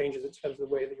nothing changes in terms of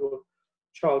the way that your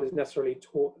child is necessarily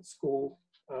taught at school.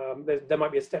 There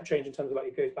might be a step change in terms of like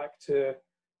it goes back to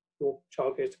your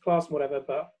child goes to class and whatever,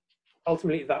 but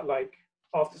ultimately that like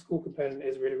after school component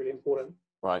is really, really important.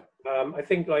 Right. I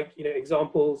think like,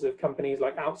 examples of companies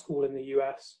like OutSchool in the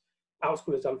US,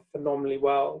 OutSchool has done phenomenally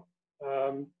well,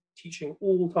 teaching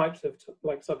all types of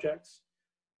like subjects,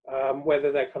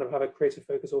 whether they kind of have a creative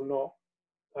focus or not,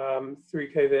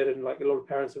 through COVID. And like a lot of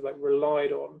parents have like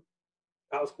relied on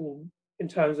OutSchool in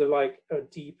terms of like a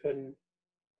deep and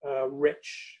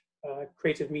rich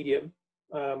creative medium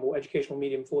or educational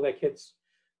medium for their kids.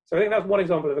 So I think that's one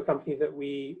example of a company that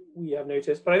we have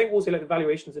noticed. But I think also like the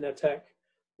valuations in EdTech,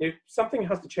 something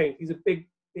has to change. These are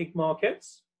big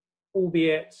markets.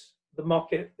 albeit the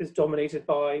market is dominated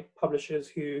by publishers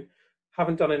who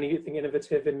haven't done anything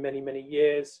innovative in many, many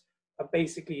years, are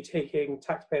basically taking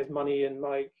taxpayers' money and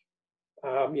like,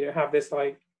 have this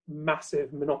like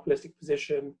massive monopolistic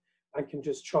position and can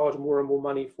just charge more and more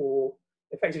money for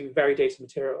effectively very dated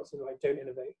materials and like don't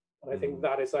innovate. And I think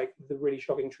that is like the really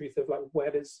shocking truth of like,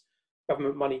 where does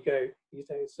government money go these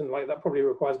days? And like, that probably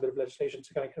requires a bit of legislation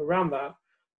to kind of get around that.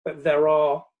 But there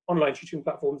are online tutoring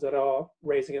platforms that are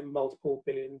raising at multiple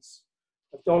billions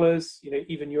of dollars.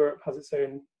 Even Europe has its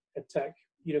own edtech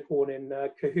unicorn in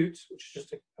Kahoot, which is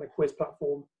just a kind of quiz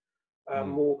platform,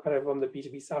 more kind of on the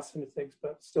B2B SaaS end of things,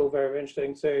 but still very, very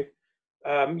interesting. So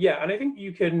and I think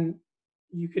you can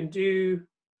do,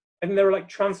 and there are like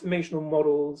transformational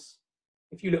models.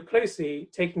 If you look closely,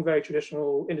 taking very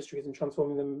traditional industries and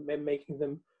transforming them and making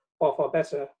them far, far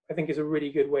better, I think is a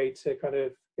really good way to kind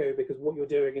of go, because what you're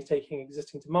doing is taking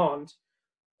existing demand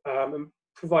and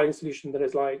providing a solution that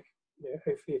is like,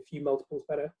 hopefully a few multiples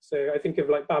better. So I think of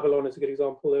like Babylon as a good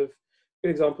example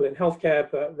in healthcare,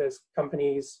 but there's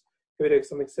companies who are doing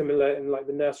something similar in like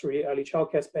the nursery, early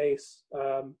childcare space,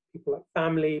 people like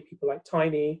Family, people like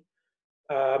Tiny,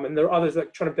 and there are others that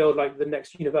are trying to build like the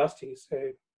next universities.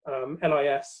 So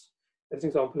LIS is an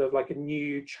example of like a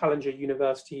new challenger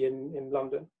university in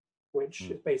London, which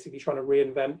is basically trying to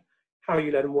reinvent how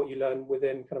you learn and what you learn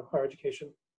within kind of higher education.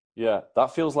 Yeah,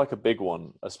 that feels like a big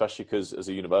one, especially because as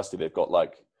a university, they've got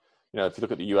like, if you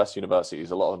look at the US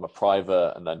universities, a lot of them are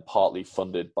private and then partly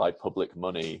funded by public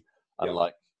money. And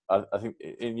like, I think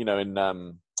in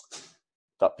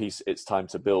that piece, It's Time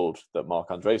to Build, that Mark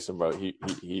Andreessen wrote,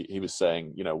 he was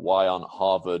saying, why aren't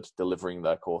Harvard delivering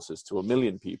their courses to 1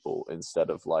 million people instead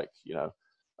of like,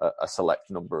 a select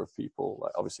number of people?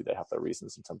 Like, obviously they have their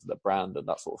reasons in terms of their brand and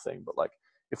that sort of thing. But like,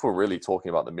 if we're really talking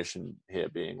about the mission here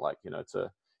being like,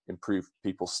 to improve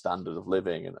people's standard of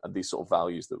living and these sort of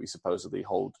values that we supposedly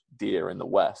hold dear in the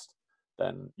West,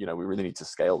 then, we really need to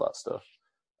scale that stuff.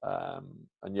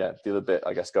 And yeah, the other bit,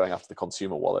 I guess, going after the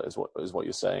consumer wallet is what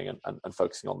you're saying, and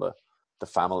focusing on the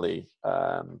family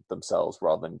themselves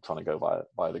rather than trying to go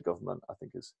via the government, I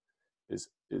think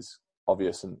is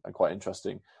obvious and quite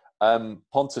interesting.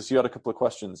 Pontus, you had a couple of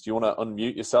questions. Do you want to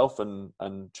unmute yourself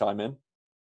and chime in?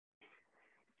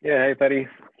 Yeah, hey Patty.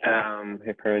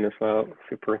 Hey Parin as well.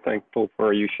 Super thankful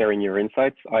for you sharing your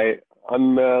insights.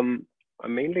 I'm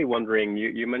mainly wondering,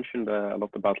 you mentioned a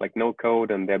lot about like no code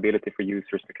and the ability for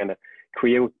users to kind of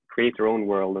create their own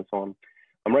world and so on.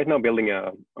 I'm right now building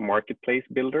a marketplace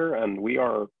builder, and we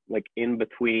are like in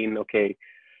between,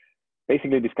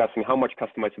 basically discussing how much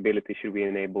customizability should we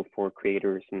enable for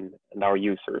creators and our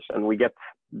users. And we get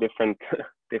different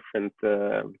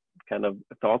kind of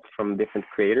thoughts from different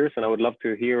creators. And I would love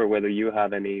to hear whether you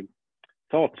have any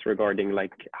thoughts regarding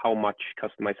like how much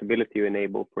customizability you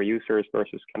enable for users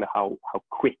versus kind of how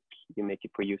quick you make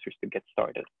it for users to get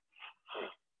started.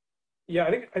 Yeah,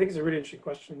 I think it's a really interesting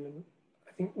question. And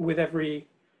I think with every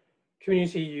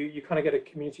community, you kind of get a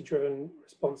community-driven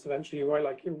response eventually, right?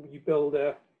 Like you build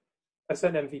a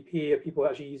certain MVP, are people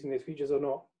actually using those features or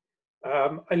not?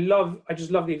 I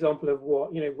just love the example of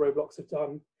what Roblox have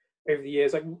done over the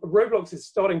years. Like Roblox's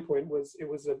starting point was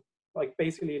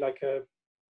basically like a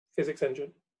physics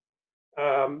engine,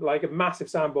 like a massive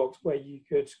sandbox where you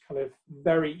could kind of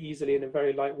very easily in a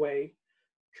very light way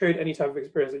code any type of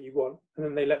experience that you want, and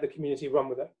then they let the community run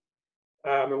with it.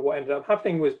 And what ended up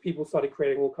happening was people started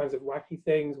creating all kinds of wacky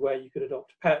things where you could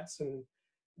adopt pets, and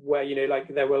where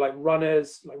like there were like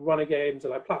runners, like runner games,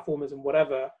 and like platformers and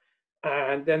whatever.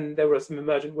 And then there were some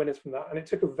emergent winners from that, and it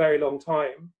took a very long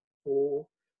time for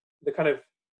the kind of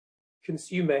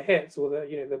consumer hits or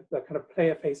the kind of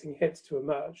player facing hits to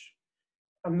emerge.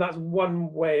 And that's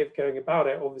one way of going about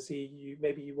it. Obviously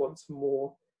maybe you want some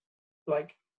more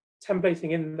like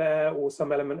templating in there, or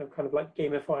some element of kind of like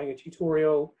gamifying a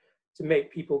tutorial to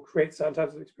make people create certain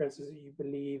types of experiences that you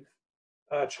believe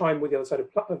chime with the other side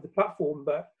of the platform.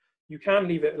 But you can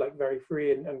leave it like very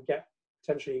free and get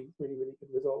potentially really, really good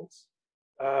results.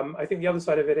 I think the other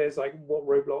side of it is like what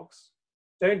Roblox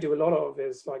don't do a lot of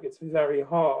is like, it's very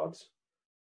hard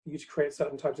for you to create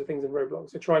certain types of things in Roblox.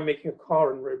 So try making a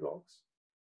car in Roblox.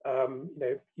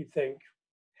 You'd think,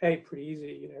 hey, pretty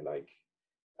easy,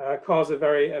 cars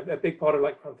are a big part of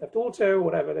like Grand Theft Auto or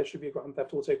whatever. There should be a Grand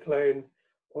Theft Auto clone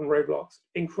on Roblox.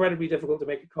 Incredibly difficult to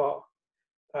make a car.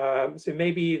 So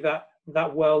maybe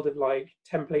that world of like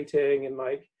templating and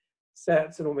like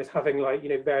sets and almost having like,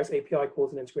 various API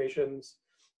calls and integrations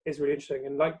is really interesting,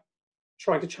 and like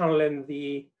trying to channel in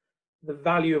the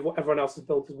value of what everyone else has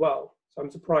built as well. So I'm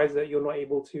surprised that you're not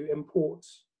able to import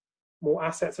more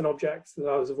assets and objects that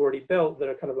others have already built that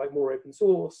are kind of like more open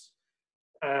source,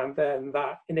 and then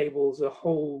that enables a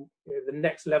whole, the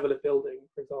next level of building,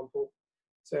 for example.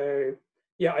 So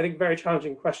yeah, I think very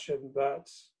challenging question, but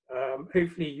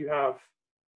hopefully you're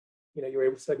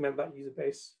able to segment that user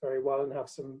base very well and have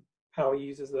some power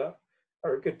users that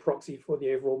are a good proxy for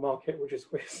the overall market, which is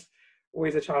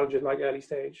always a challenge in like early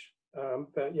stage.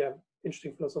 But yeah,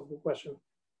 interesting philosophical question.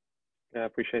 Yeah, I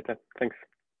appreciate that. Thanks.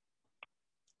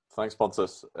 Thanks,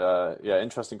 Pontus. Yeah,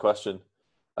 interesting question.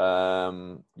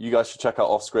 You guys should check out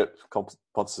Offscript,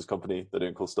 Pontus's company. They're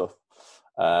doing cool stuff.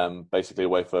 Basically a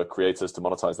way for creators to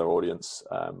monetize their audience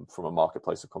from a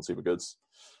marketplace of consumer goods.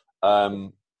 I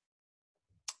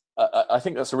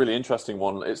think that's a really interesting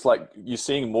one. It's like you're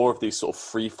seeing more of these sort of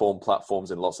free-form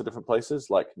platforms in lots of different places.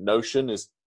 Like Notion is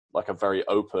like a very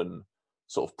open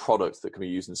sort of product that can be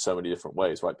used in so many different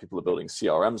ways, right? People are building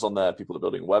CRMs on there. People are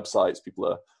building websites. People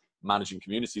are managing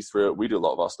communities through it. We do a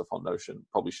lot of our stuff on Notion.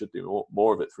 Probably should do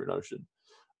more of it through Notion.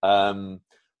 But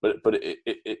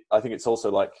I think it's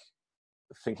also like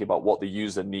thinking about what the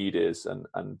user need is and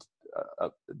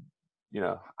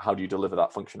how do you deliver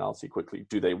that functionality quickly?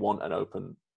 Do they want an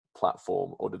open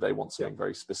platform, or do they want something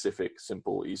very specific,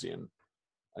 simple, easy, and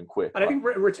quick? And I think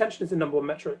retention is the number one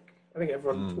metric. I think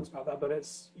everyone talks about that, but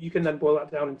you can then boil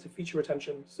that down into feature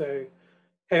retention. So,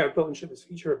 hey, I built and shipped this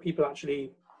feature. Are people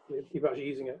actually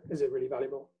using it? Is it really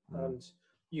valuable? And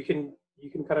you can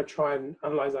kind of try and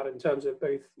analyze that in terms of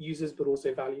both users but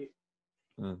also value.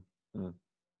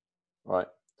 Right.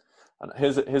 And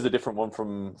here's a different one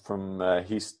from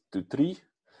Hies to 3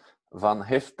 Van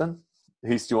Heften.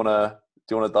 Hies, do you wanna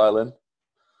dial in?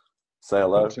 Say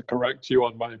hello. To correct you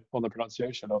on the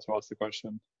pronunciation, or to ask the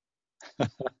question.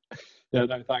 Yeah,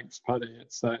 no, thanks, Paddy.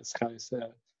 It's Gijs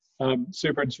here.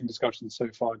 Super interesting discussion so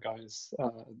far, guys.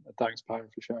 Thanks, Parin,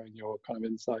 for sharing your kind of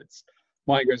insights.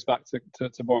 Mine goes back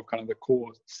to more of kind of the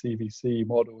core CVC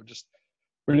model. Just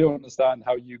really understand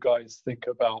how you guys think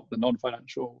about the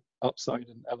non-financial upside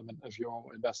and element of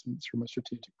your investments from a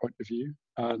strategic point of view,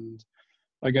 and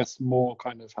I guess more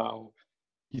kind of how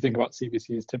you think about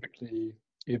CVCs typically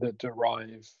either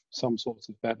derive some sort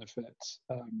of benefit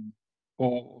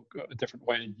or a different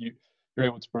way you're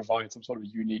able to provide some sort of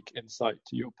unique insight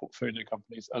to your portfolio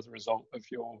companies as a result of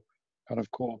your kind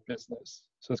of core business.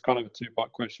 So it's kind of a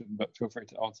two-part question, but feel free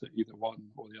to answer either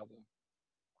one or the other.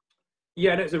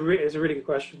 Yeah, no, it's a really good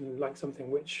question, like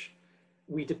something which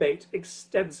we debate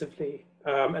extensively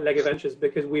at Lego Ventures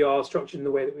because we are structured in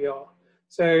the way that we are.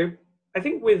 So I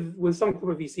think with some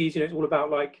corporate VCs, it's all about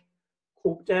like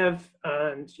corp dev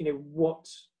and what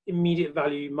immediate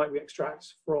value might we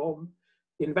extract from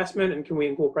the investment, and can we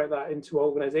incorporate that into our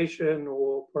organization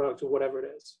or product or whatever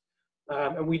it is.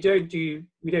 And we don't do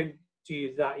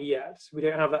that yet. We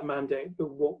don't have that mandate. But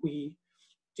what we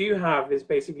do have is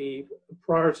basically a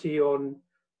priority on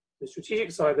the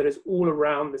strategic side that is all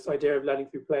around this idea of learning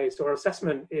through play. So our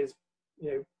assessment is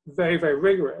very, very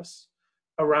rigorous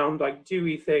around like, do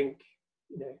we think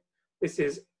this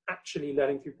is actually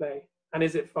learning through play, and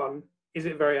is it fun? Is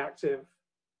it very active?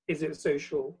 Is it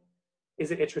social?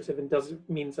 Is it iterative, and does it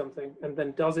mean something? And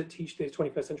then does it teach those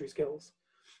 21st century skills?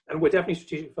 And we're definitely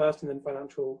strategic first and then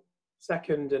financial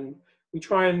second. And we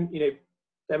try and,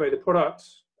 demo the product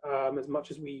as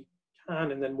much as we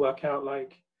can, and then work out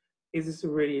like, is this a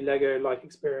really Lego-like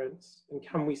experience? And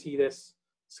can we see this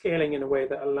scaling in a way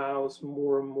that allows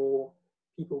more and more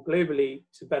people globally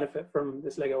to benefit from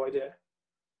this Lego idea?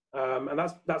 And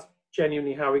that's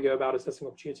genuinely how we go about assessing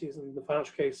opportunities. In the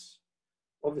financial case,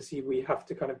 obviously we have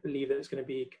to kind of believe that it's going to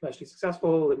be commercially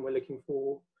successful, and we're looking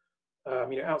for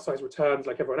outsized returns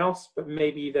like everyone else, but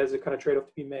maybe there's a kind of trade-off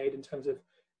to be made in terms of,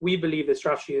 we believe the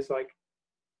strategy is like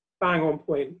bang on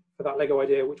point for that Lego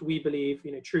idea, which we believe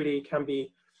truly can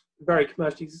be very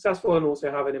commercially successful and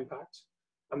also have an impact.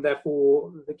 And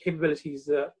therefore the capabilities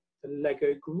that the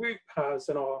Lego group has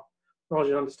and our knowledge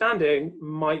and understanding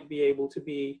might be able to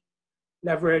be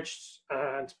leveraged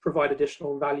and provide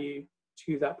additional value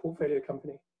to that portfolio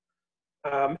company.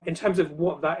 In terms of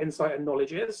what that insight and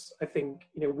knowledge is, I think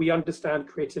we understand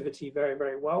creativity very,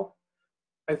 very well.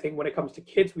 I think when it comes to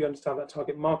kids, we understand that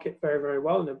target market very, very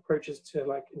well, and approaches to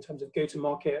like in terms of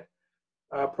go-to-market,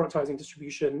 productizing,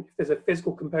 distribution. If there's a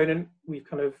physical component, we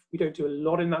don't do a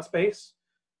lot in that space,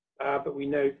 but we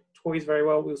know toys very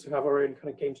well. We also have our own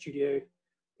kind of game studio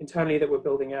internally that we're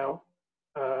building out,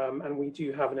 and we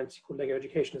do have an entity called Lego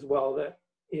Education as well that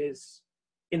is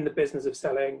in the business of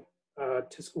selling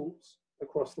to schools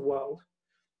across the world.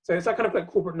 So it's that kind of like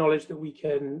corporate knowledge that we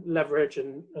can leverage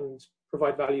and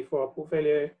provide value for our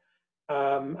portfolio.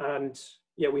 And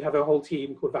yeah, we have a whole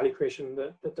team called Value Creation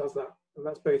that does that. And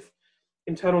that's both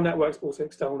internal networks, but also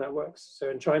external networks. So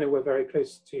in China, we're very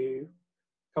close to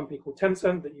company called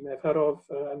Tencent that you may have heard of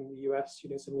in the US.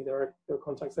 Suddenly there are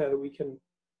contacts there that we can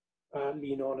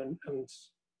lean on and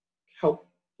help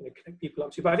connect people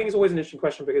up to. But I think it's always an interesting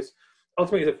question, because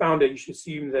ultimately as a founder, you should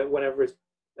assume that whenever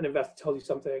an investor tells you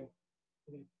something,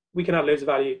 we can add loads of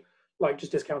value, like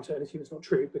just discount it and assume it's not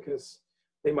true, because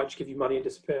they might just give you money and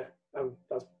disappear. And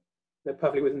they're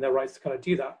perfectly within their rights to kind of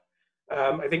do that.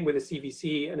 I think with a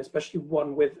CVC, and especially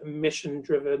one with a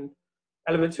mission-driven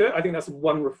element to it, I think that's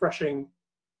one refreshing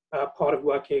part of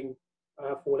working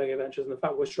for Lego Ventures. And the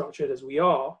fact we're structured as we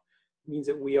are means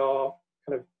that we are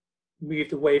kind of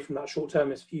moved away from that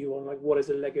short-termist view on like what is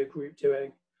the Lego group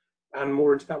doing, and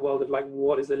more into that world of like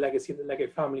what is the legacy that the Lego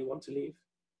family want to leave.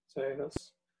 So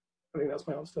I think that's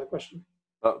my answer to that question.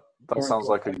 That sounds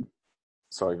like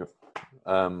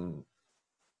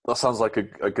that sounds like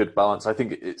a good balance. I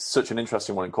think it's such an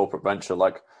interesting one in corporate venture.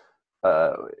 Like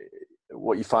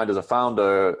what you find as a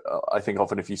founder, I think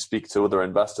often if you speak to other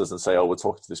investors and say, "Oh, we're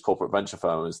talking to this corporate venture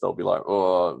firm," they'll be like,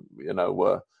 "Oh,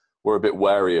 we're a bit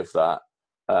wary of that."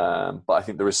 But I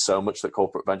think there is so much that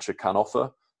corporate venture can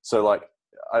offer. So like,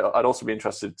 I'd also be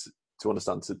interested to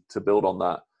understand, to build on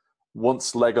that.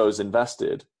 Once Lego's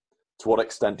invested, to what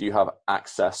extent do you have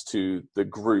access to the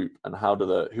group, and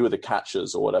who are the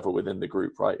catchers or whatever within the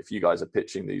group, right? If you guys are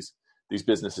pitching these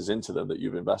businesses into them that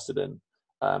you've invested in,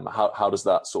 how does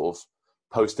that sort of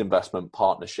post-investment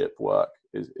partnership work?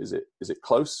 Is it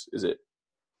close? Is it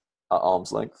at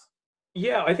arm's length?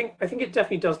 Yeah, I think it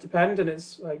definitely does depend, and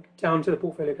it's like down to the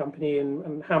portfolio company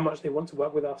and how much they want to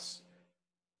work with us.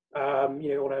 On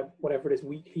a whatever it is,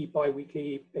 weekly,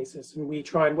 bi-weekly basis. And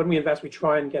when we invest, we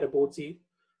try and get a board seat,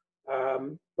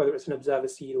 whether it's an observer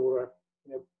seat or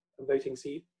a voting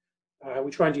seat. We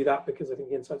try and do that because I think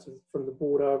the insights from the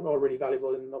board are really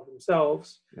valuable in and of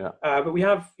themselves. Yeah. But we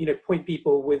have point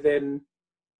people within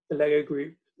the Lego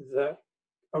group that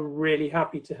are really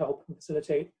happy to help and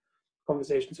facilitate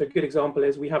conversation. So a good example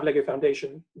is we have Lego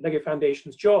Foundation. Lego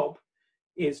Foundation's job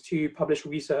is to publish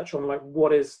research on like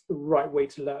what is the right way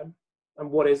to learn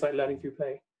and what is like learning through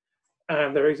play.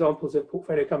 And there are examples of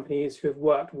portfolio companies who have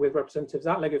worked with representatives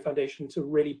at Lego Foundation to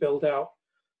really build out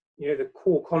the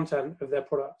core content of their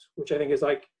product, which I think is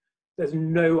like there's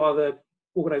no other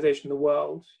organization in the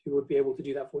world who would be able to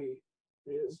do that for you.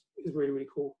 It is really, really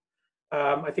cool.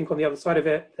 I think on the other side of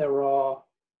it, there are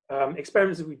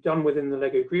experiments that we've done within the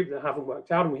Lego group that haven't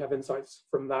worked out, and we have insights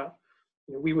from that.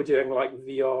 We were doing like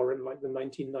VR in like the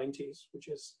 1990s, which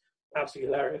is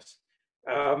absolutely hilarious,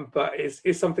 but is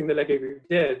something the Lego group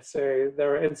did. So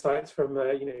there are insights from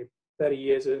 30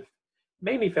 years of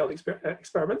mainly failed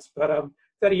experiments, but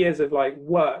 30 years of like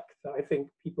work that I think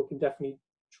people can definitely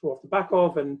draw off the back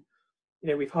of. And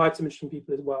we've hired some interesting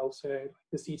people as well. So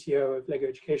the CTO of Lego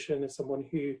Education is someone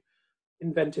who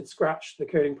invented Scratch, the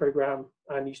coding program,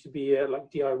 and used to be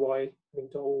like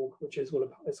DIY.org, which is all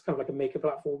about, it's kind of like a maker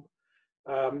platform.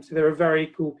 So there are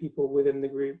very cool people within the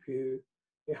group who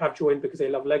have joined because they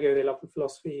love Lego, they love the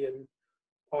philosophy, and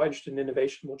are interested in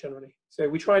innovation more generally. So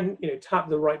we try and tap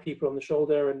the right people on the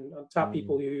shoulder and tap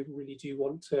people who really do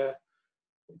want to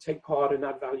take part and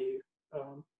add value.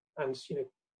 And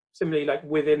similarly, like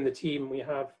within the team, we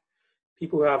have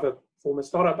people who have a former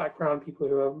startup background, people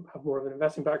who have more of an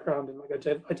investing background, and like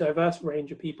a diverse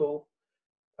range of people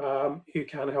who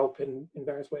can help in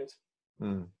various ways.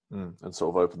 And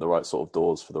sort of open the right sort of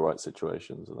doors for the right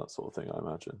situations and that sort of thing, I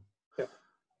imagine. Yeah.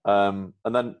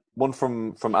 And then one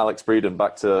from Alex Breeden,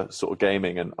 back to sort of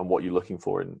gaming and what you're looking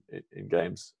for in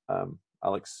games.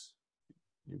 Alex,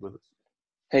 you with us?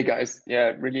 Hey guys,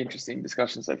 yeah, really interesting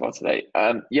discussion so far today.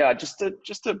 Yeah, just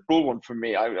a broad one from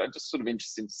me. I'm just sort of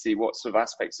interested to see what sort of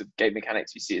aspects of game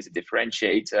mechanics you see as a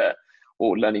differentiator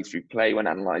or learning through play when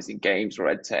analyzing games or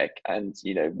ed tech, and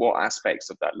what aspects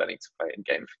of that learning to play and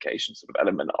gamification sort of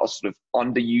element are sort of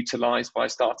underutilized by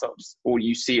startups, or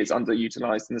you see as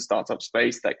underutilized in the startup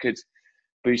space that could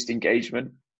boost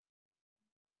engagement.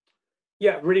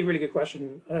 Yeah, really, really good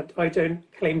question. I don't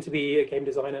claim to be a game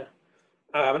designer.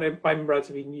 And I'm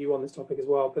relatively new on this topic as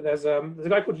well, but there's a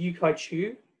guy called Yukai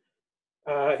Chu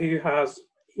who has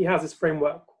this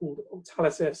framework called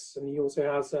Octalysis, and he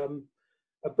also has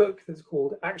a book that's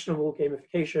called Actionable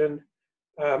Gamification.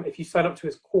 If you sign up to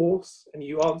his course and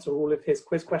you answer all of his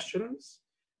quiz questions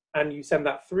and you send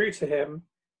that through to him,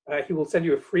 he will send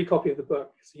you a free copy of the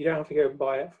book, so you don't have to go and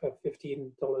buy it for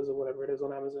 $15 or whatever it is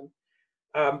on Amazon.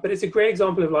 But it's a great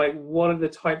example of like what are the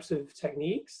types of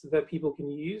techniques that people can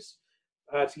use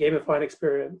to gamify an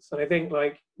experience. And I think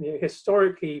like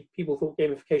historically people thought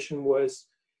gamification was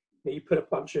you put a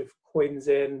bunch of coins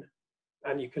in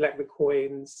and you collect the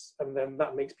coins, and then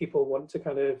that makes people want to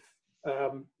kind of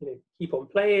keep on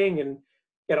playing, and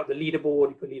get up the leaderboard,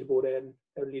 you put leaderboard in,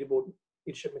 leaderboard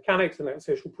leadership mechanics and like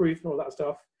social proof and all that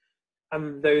stuff.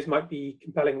 And those might be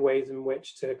compelling ways in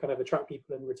which to kind of attract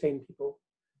people and retain people.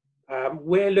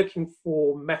 We're looking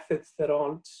for methods that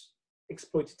aren't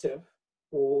exploitative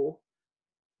or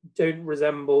don't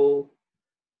resemble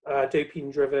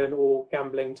dopamine-driven or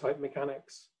gambling-type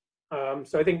mechanics.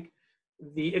 So I think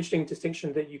the interesting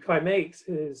distinction that UKAI makes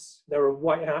is there are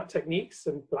white hat techniques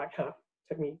and black hat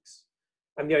techniques.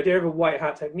 And the idea of a white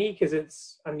hat technique is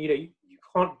you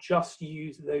can't just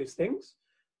use those things,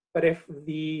 but if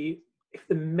the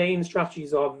main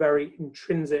strategies are very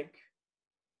intrinsic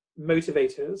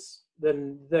motivators,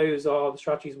 then those are the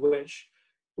strategies which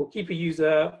will keep a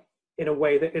user in a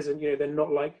way that isn't, they're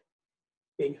not like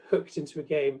being hooked into a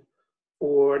game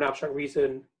for an abstract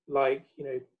reason, like,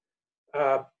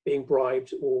 being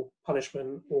bribed or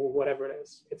punishment or whatever it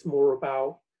is. It's more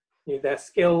about their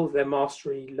skills, their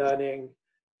mastery, learning,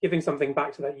 giving something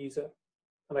back to that user.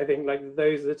 And I think like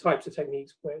those are the types of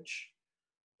techniques which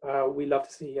we love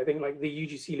to see. I think like the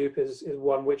UGC loop is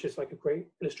one which is like a great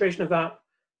illustration of that.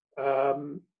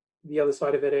 The other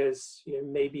side of it is,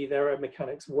 maybe there are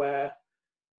mechanics where,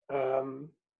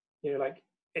 like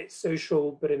it's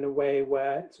social, but in a way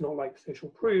where it's not like social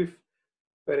proof,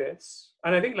 but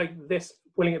and I think like this,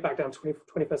 pulling it back down to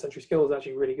 21st century skills is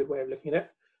actually a really good way of looking at it,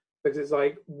 because it's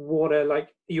like, are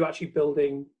you actually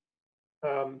building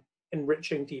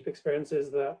enriching deep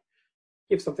experiences that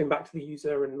give something back to the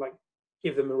user and like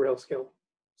give them a real skill.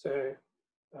 So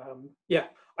yeah,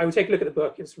 I would take a look at the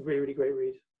book. It's a really, really great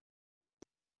read.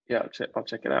 Yeah, I'll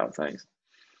check it out. Thanks.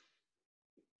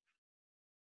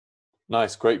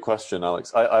 Nice, great question,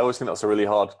 Alex. I always think that's a really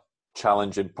hard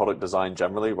challenge in product design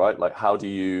generally, right? Like, how do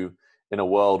you, in a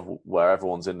world where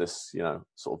everyone's in this,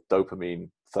 sort of dopamine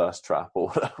thirst trap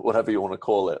or whatever you want to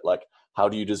call it, like, how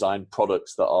do you design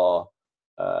products that are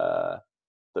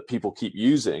that people keep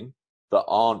using, that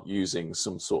aren't using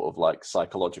some sort of like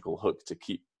psychological hook to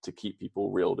keep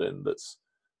people reeled in that's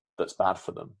bad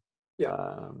for them?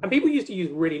 Yeah, and people used to use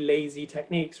really lazy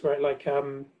techniques, right? Like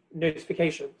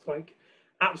notifications. Like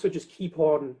apps would just keep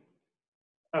on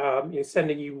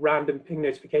sending you random ping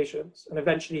notifications, and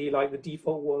eventually like the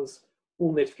default was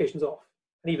all notifications off.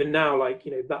 And even now, like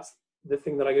that's the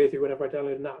thing that I go through whenever I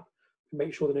download an app, to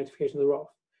make sure the notifications are off.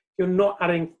 You're not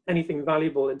adding anything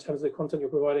valuable in terms of the content you're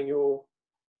providing your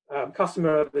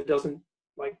customer that doesn't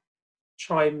like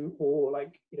chime or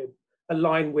like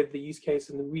align with the use case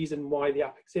and the reason why the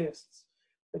app exists,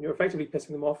 then you're effectively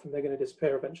pissing them off and they're going to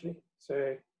disappear eventually.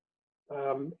 So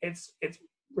it's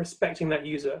respecting that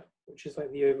user, which is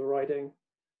like the overriding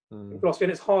philosophy.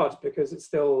 And it's hard because it's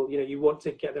still, you want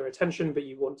to get their attention, but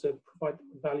you want to provide them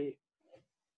with value.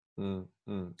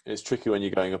 It's tricky when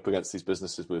you're going up against these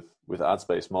businesses with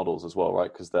ads-based models as well,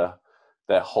 right? Because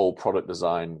their whole product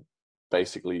design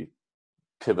basically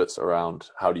pivots around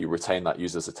how do you retain that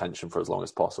user's attention for as long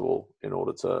as possible in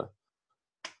order to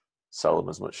sell them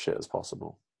as much shit as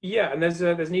possible. Yeah, and there's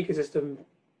an ecosystem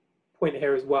point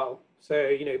here as well. So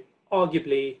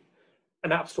arguably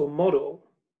an app store model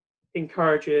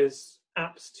encourages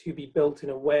apps to be built in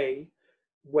a way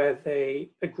where they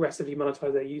aggressively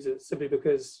monetize their users, simply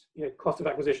because cost of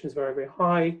acquisition is very, very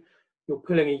high. You're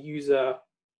pulling a user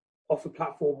off a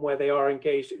platform where they are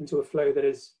engaged into a flow that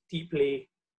is deeply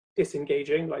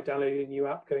disengaging, like downloading a new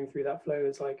app, going through that flow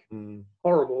is like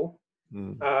horrible.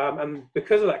 And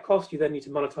because of that cost, you then need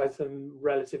to monetize them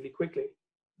relatively quickly.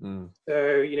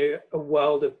 So a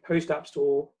world of post app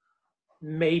store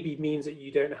maybe means that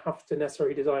you don't have to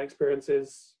necessarily design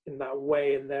experiences in that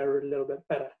way, and they're a little bit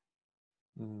better.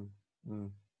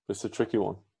 It's a tricky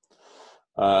one.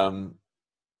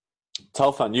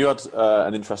 Talfan, you had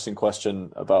an interesting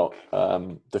question about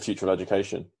the future of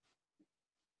education.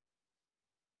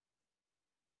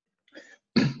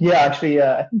 Yeah, actually,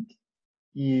 I think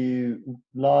you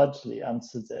largely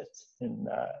answered it in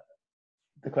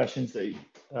the questions that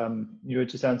you were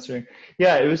just answering.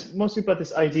 Yeah, it was mostly about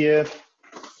this idea of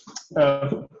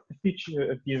the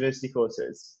future of university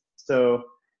courses. So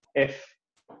if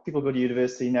people go to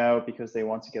university now because they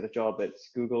want to get a job at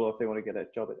Google, or if they want to get a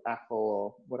job at Apple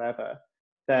or whatever,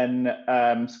 then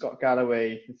Scott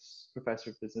Galloway, who's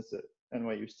professor of business at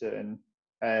NYU Stern,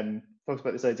 talks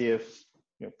about this idea of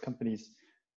companies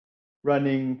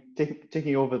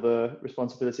taking over the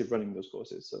responsibility of running those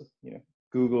courses. So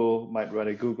Google might run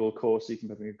a Google course, so you can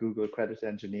become a Google accredited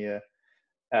engineer.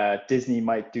 Disney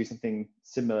might do something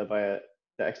similar via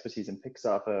the expertise in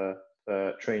Pixar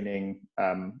for training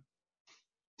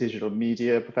digital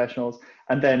media professionals.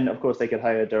 And then, of course, they could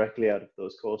hire directly out of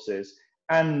those courses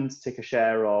and take a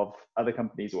share of other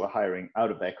companies who are hiring out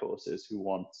of their courses who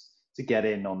want to get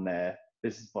in on their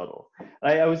business model.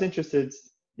 I was interested,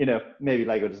 maybe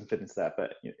Lego doesn't fit into that,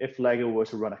 but if Lego were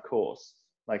to run a course,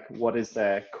 like what is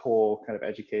their core kind of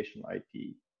educational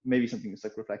IP? Maybe something that's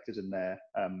like reflected in their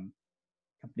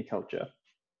company culture.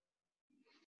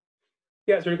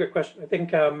 Yeah, it's a really good question. I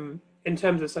think in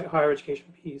terms of this like higher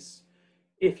education piece,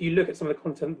 if you look at some of the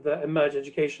content that Emerge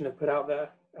Education have put out there,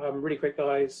 really great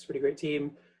guys, really great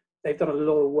team. They've done a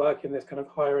lot of work in this kind of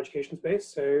higher education space.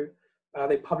 So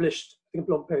they published, I think, a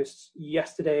blog post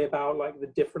yesterday about like the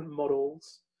different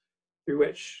models through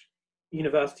which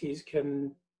universities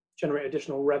can generate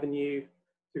additional revenue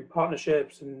through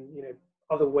partnerships and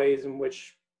other ways in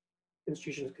which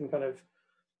institutions can kind of,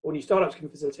 or new startups can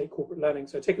facilitate corporate learning.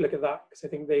 So take a look at that, because I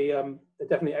think they're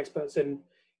definitely experts in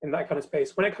that kind of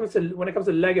space. When it comes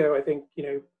to Lego, I think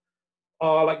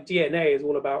our like DNA is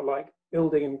all about like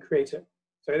building and creating.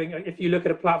 So I think if you look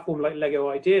at a platform like Lego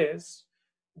Ideas,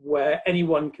 where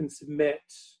anyone can submit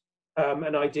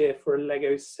an idea for a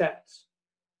Lego set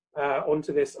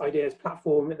onto this ideas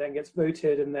platform, it then gets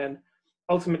voted and then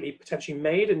ultimately potentially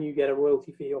made, and you get a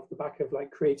royalty fee off the back of like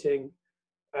creating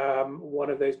one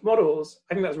of those models.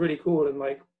 I think that's really cool, and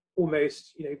like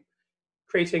almost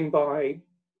creating by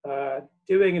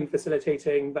doing and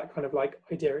facilitating that kind of like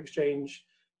idea exchange,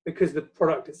 because the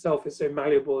product itself is so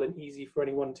malleable and easy for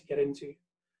anyone to get into.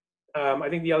 I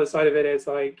think the other side of it is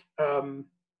like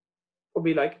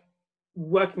probably like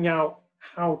working out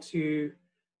how to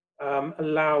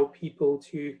allow people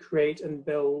to create and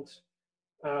build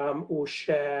or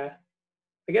share,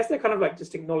 I guess they're kind of like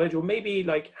distinct knowledge, or maybe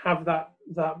like have that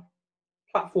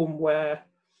platform where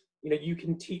you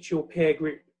can teach your peer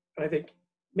group. And I think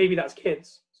maybe that's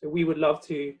kids. So we would love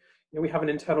to, we have an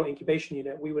internal incubation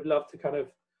unit. We would love to kind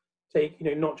of take,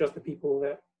 not just the people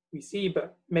that we see,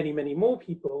 but many, many more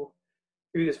people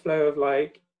through this flow of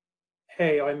like,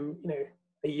 hey, I'm,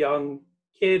 a young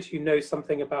kid who knows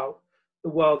something about the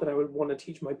world, and I would want to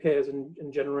teach my peers and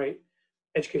generate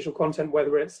educational content,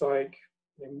 whether it's like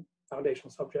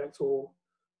foundational subjects or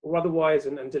otherwise,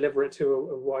 and deliver it to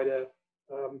a wider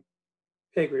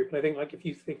peer group. And I think like if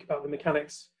you think about the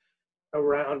mechanics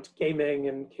around gaming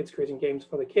and kids creating games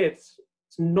for the kids,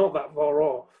 it's not that far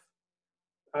off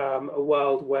a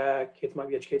world where kids might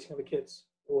be educating other kids,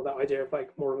 or that idea of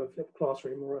like more of a flipped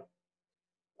classroom or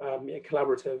a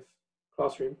collaborative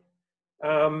classroom.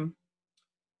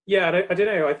 Yeah, I don't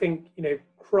know. I think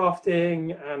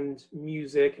crafting and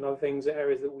music and other things are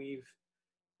areas that we've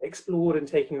explored, and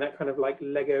taking that kind of like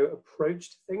Lego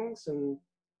approach to things, and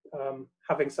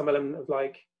having some element of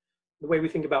like the way we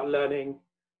think about learning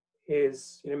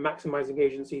is maximizing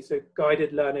agency, so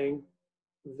guided learning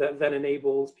that then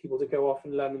enables people to go off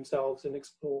and learn themselves and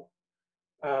explore.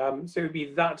 So it would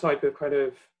be that type of kind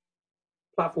of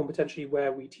platform potentially,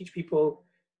 where we teach people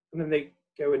and then they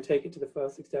go and take it to the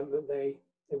first extent that they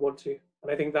want to.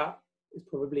 And I think that is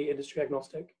probably industry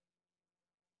agnostic.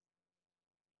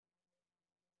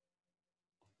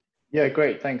 Yeah,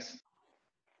 great, thanks.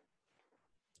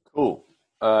 Cool.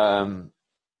 Well,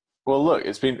 look,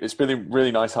 it's been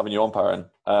really nice having you on, Parin.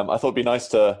 I thought it'd be nice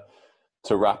to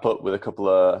wrap up with a couple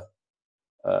of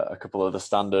the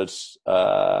standard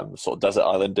sort of desert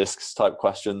island discs type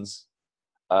questions.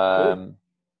 Cool.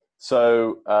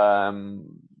 So,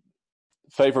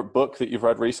 favorite book that you've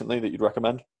read recently that you'd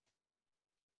recommend?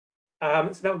 So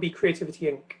that would be Creativity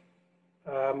Inc.,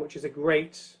 which is a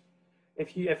great.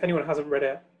 If anyone hasn't read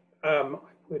it, I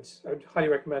would highly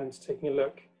recommend taking a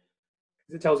look,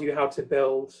 because it tells you how to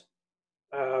build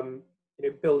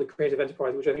build a creative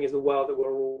enterprise, which I think is the world that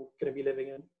we're all going to be living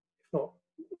in,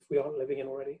 if we aren't living in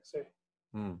already. So,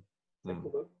 cool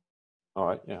book. All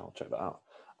right, yeah, I'll check that out.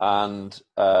 And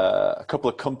a couple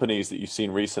of companies that you've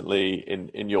seen recently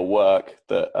in your work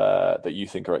that you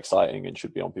think are exciting and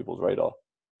should be on people's radar.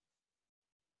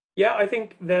 Yeah, I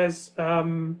think there's a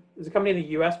company in the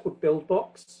US called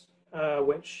BuildBox,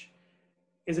 which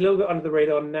is a little bit under the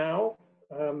radar now.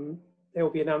 They will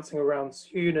be announcing around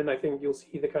soon, and I think you'll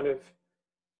see the kind of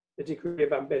the degree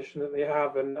of ambition that they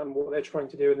have, and what they're trying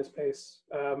to do in this space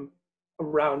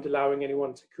around allowing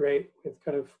anyone to create with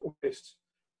kind of almost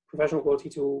professional quality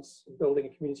tools, and building a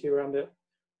community around it.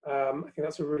 I think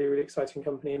that's a really, really exciting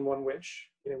company, and one which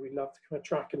we'd love to kind of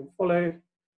track and follow.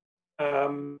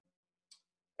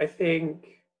 I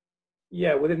think,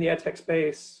 yeah, within the edtech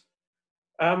space,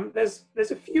 there's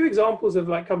a few examples of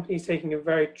like companies taking a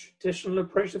very traditional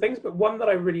approach to things, but one that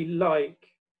I really like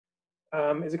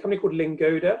is a company called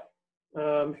Lingoda,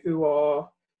 who are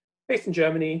based in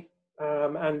Germany,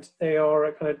 and they are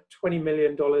at kind of $20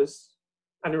 million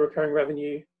annual recurring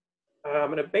revenue,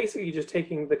 and are basically just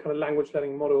taking the kind of language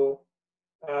learning model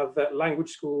that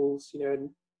language schools, in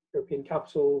European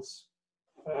capitals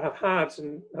have had,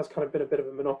 and has kind of been a bit of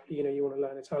a monopoly. You want to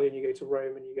learn Italian, you go to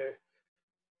Rome and you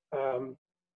go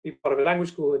be part of a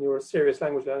language school, and you're a serious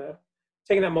language learner.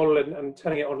 Taking that model and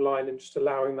turning it online and just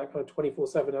allowing that kind of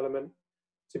 24/7 element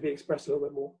to be expressed a little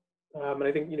bit more. And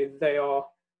I think they are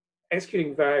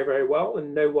executing very, very well,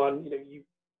 and no one,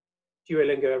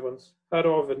 Duolingo everyone's heard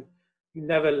of, and you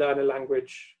never learn a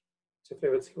language to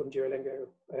fluency on Duolingo.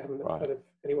 I haven't heard of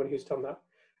anyone who's done that.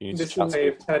 This is a way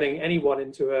of turning anyone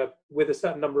into with a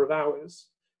certain number of hours,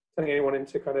 turning anyone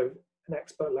into kind of an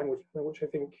expert language learner, which I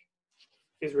think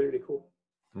is really, really cool.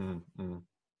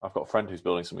 I've got a friend who's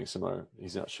building something similar.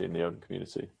 He's actually in the Odin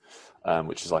community,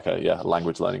 which is like a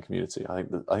language learning community. I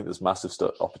think there's massive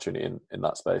opportunity in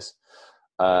that space.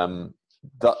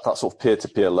 That sort of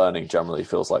peer-to-peer learning generally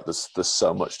feels like there's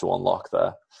so much to unlock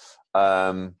there.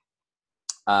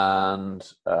 And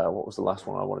what was the last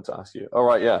one I wanted to ask you? Oh,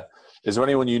 right, yeah. Is there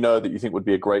anyone that you think would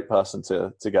be a great person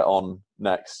to get on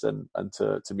next and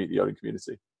to meet the Odin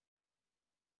community?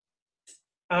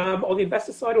 On the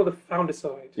investor side or the founder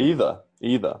side?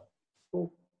 Either.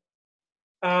 Cool.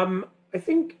 I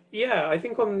think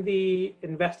on the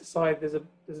investor side, there's a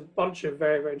bunch of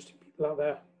very, very interesting people out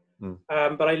there.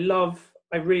 But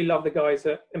I really love the guys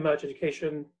at Emerge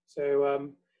Education.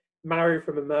 So Mario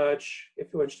from Emerge,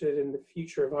 if you're interested in the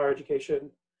future of higher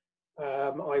education,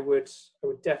 I would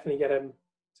definitely get him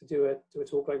to do a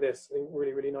talk like this. I think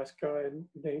really, really nice guy, and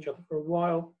we've known each other for a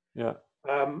while. Yeah.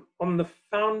 On the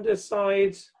founder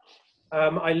side,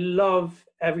 I love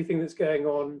everything that's going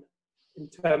on in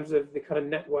terms of the kind of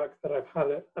network that I've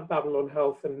had at Babylon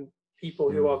Health, and people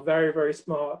who are very, very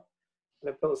smart and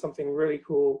have built something really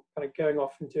cool, kind of going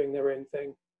off and doing their own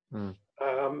thing.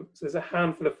 So there's a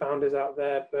handful of founders out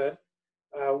there, but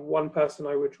one person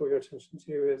I would draw your attention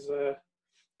to is a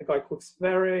guy called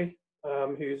Sverre,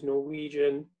 who's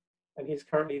Norwegian, and he's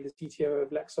currently the CTO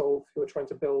of Lexolve, who are trying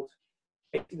to build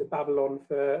the Babylon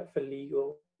for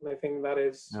legal. And I think that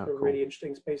is a really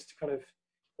interesting space to kind of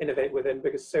innovate within,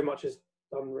 because so much is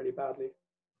done really badly.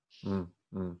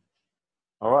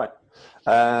 All right.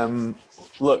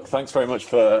 Look, thanks very much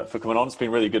for coming on. It's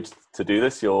been really good to do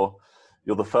this. You're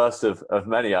the first of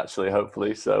many, actually,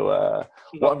 hopefully. So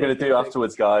what I'm going to do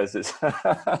afterwards, guys, is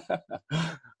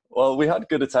well, we had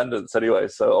good attendance anyway,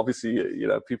 so obviously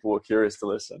people were curious to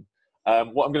listen.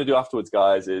 What I'm going to do afterwards,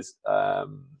 guys, is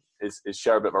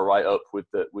share a bit of a write up with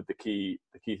the key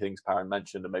things Parin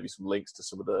mentioned, and maybe some links to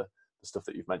some of the stuff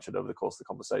that you've mentioned over the course of the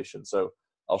conversation. So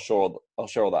I'll share all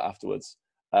that afterwards.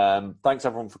 Thanks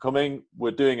everyone for coming.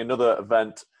 We're doing another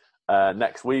event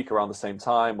next week around the same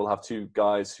time. We'll have two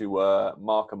guys who are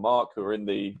Mark, who are in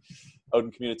the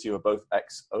Odin community, who are both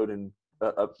ex-Odin,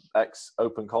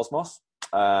 ex-Open Cosmos,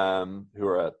 who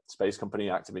are a space company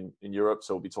active in Europe.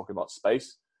 So we'll be talking about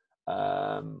space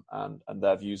and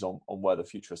their views on where the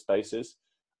future of space is.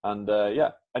 And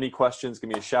any questions, give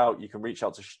me a shout. You can reach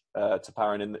out to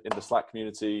Parin in the Slack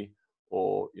community,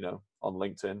 or on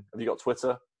LinkedIn. Have you got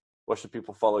Twitter? Where should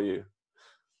people follow you?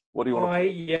 What do you want?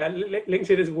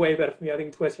 LinkedIn is way better for me. I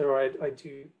think Twitter, I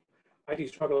do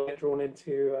struggle to get drawn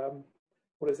into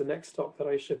what is the next stock that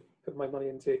I should put my money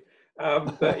into.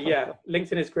 But yeah,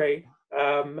 LinkedIn is great,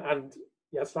 and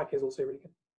Slack is also really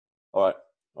good. All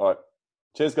right.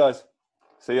 Cheers, guys.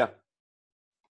 See ya.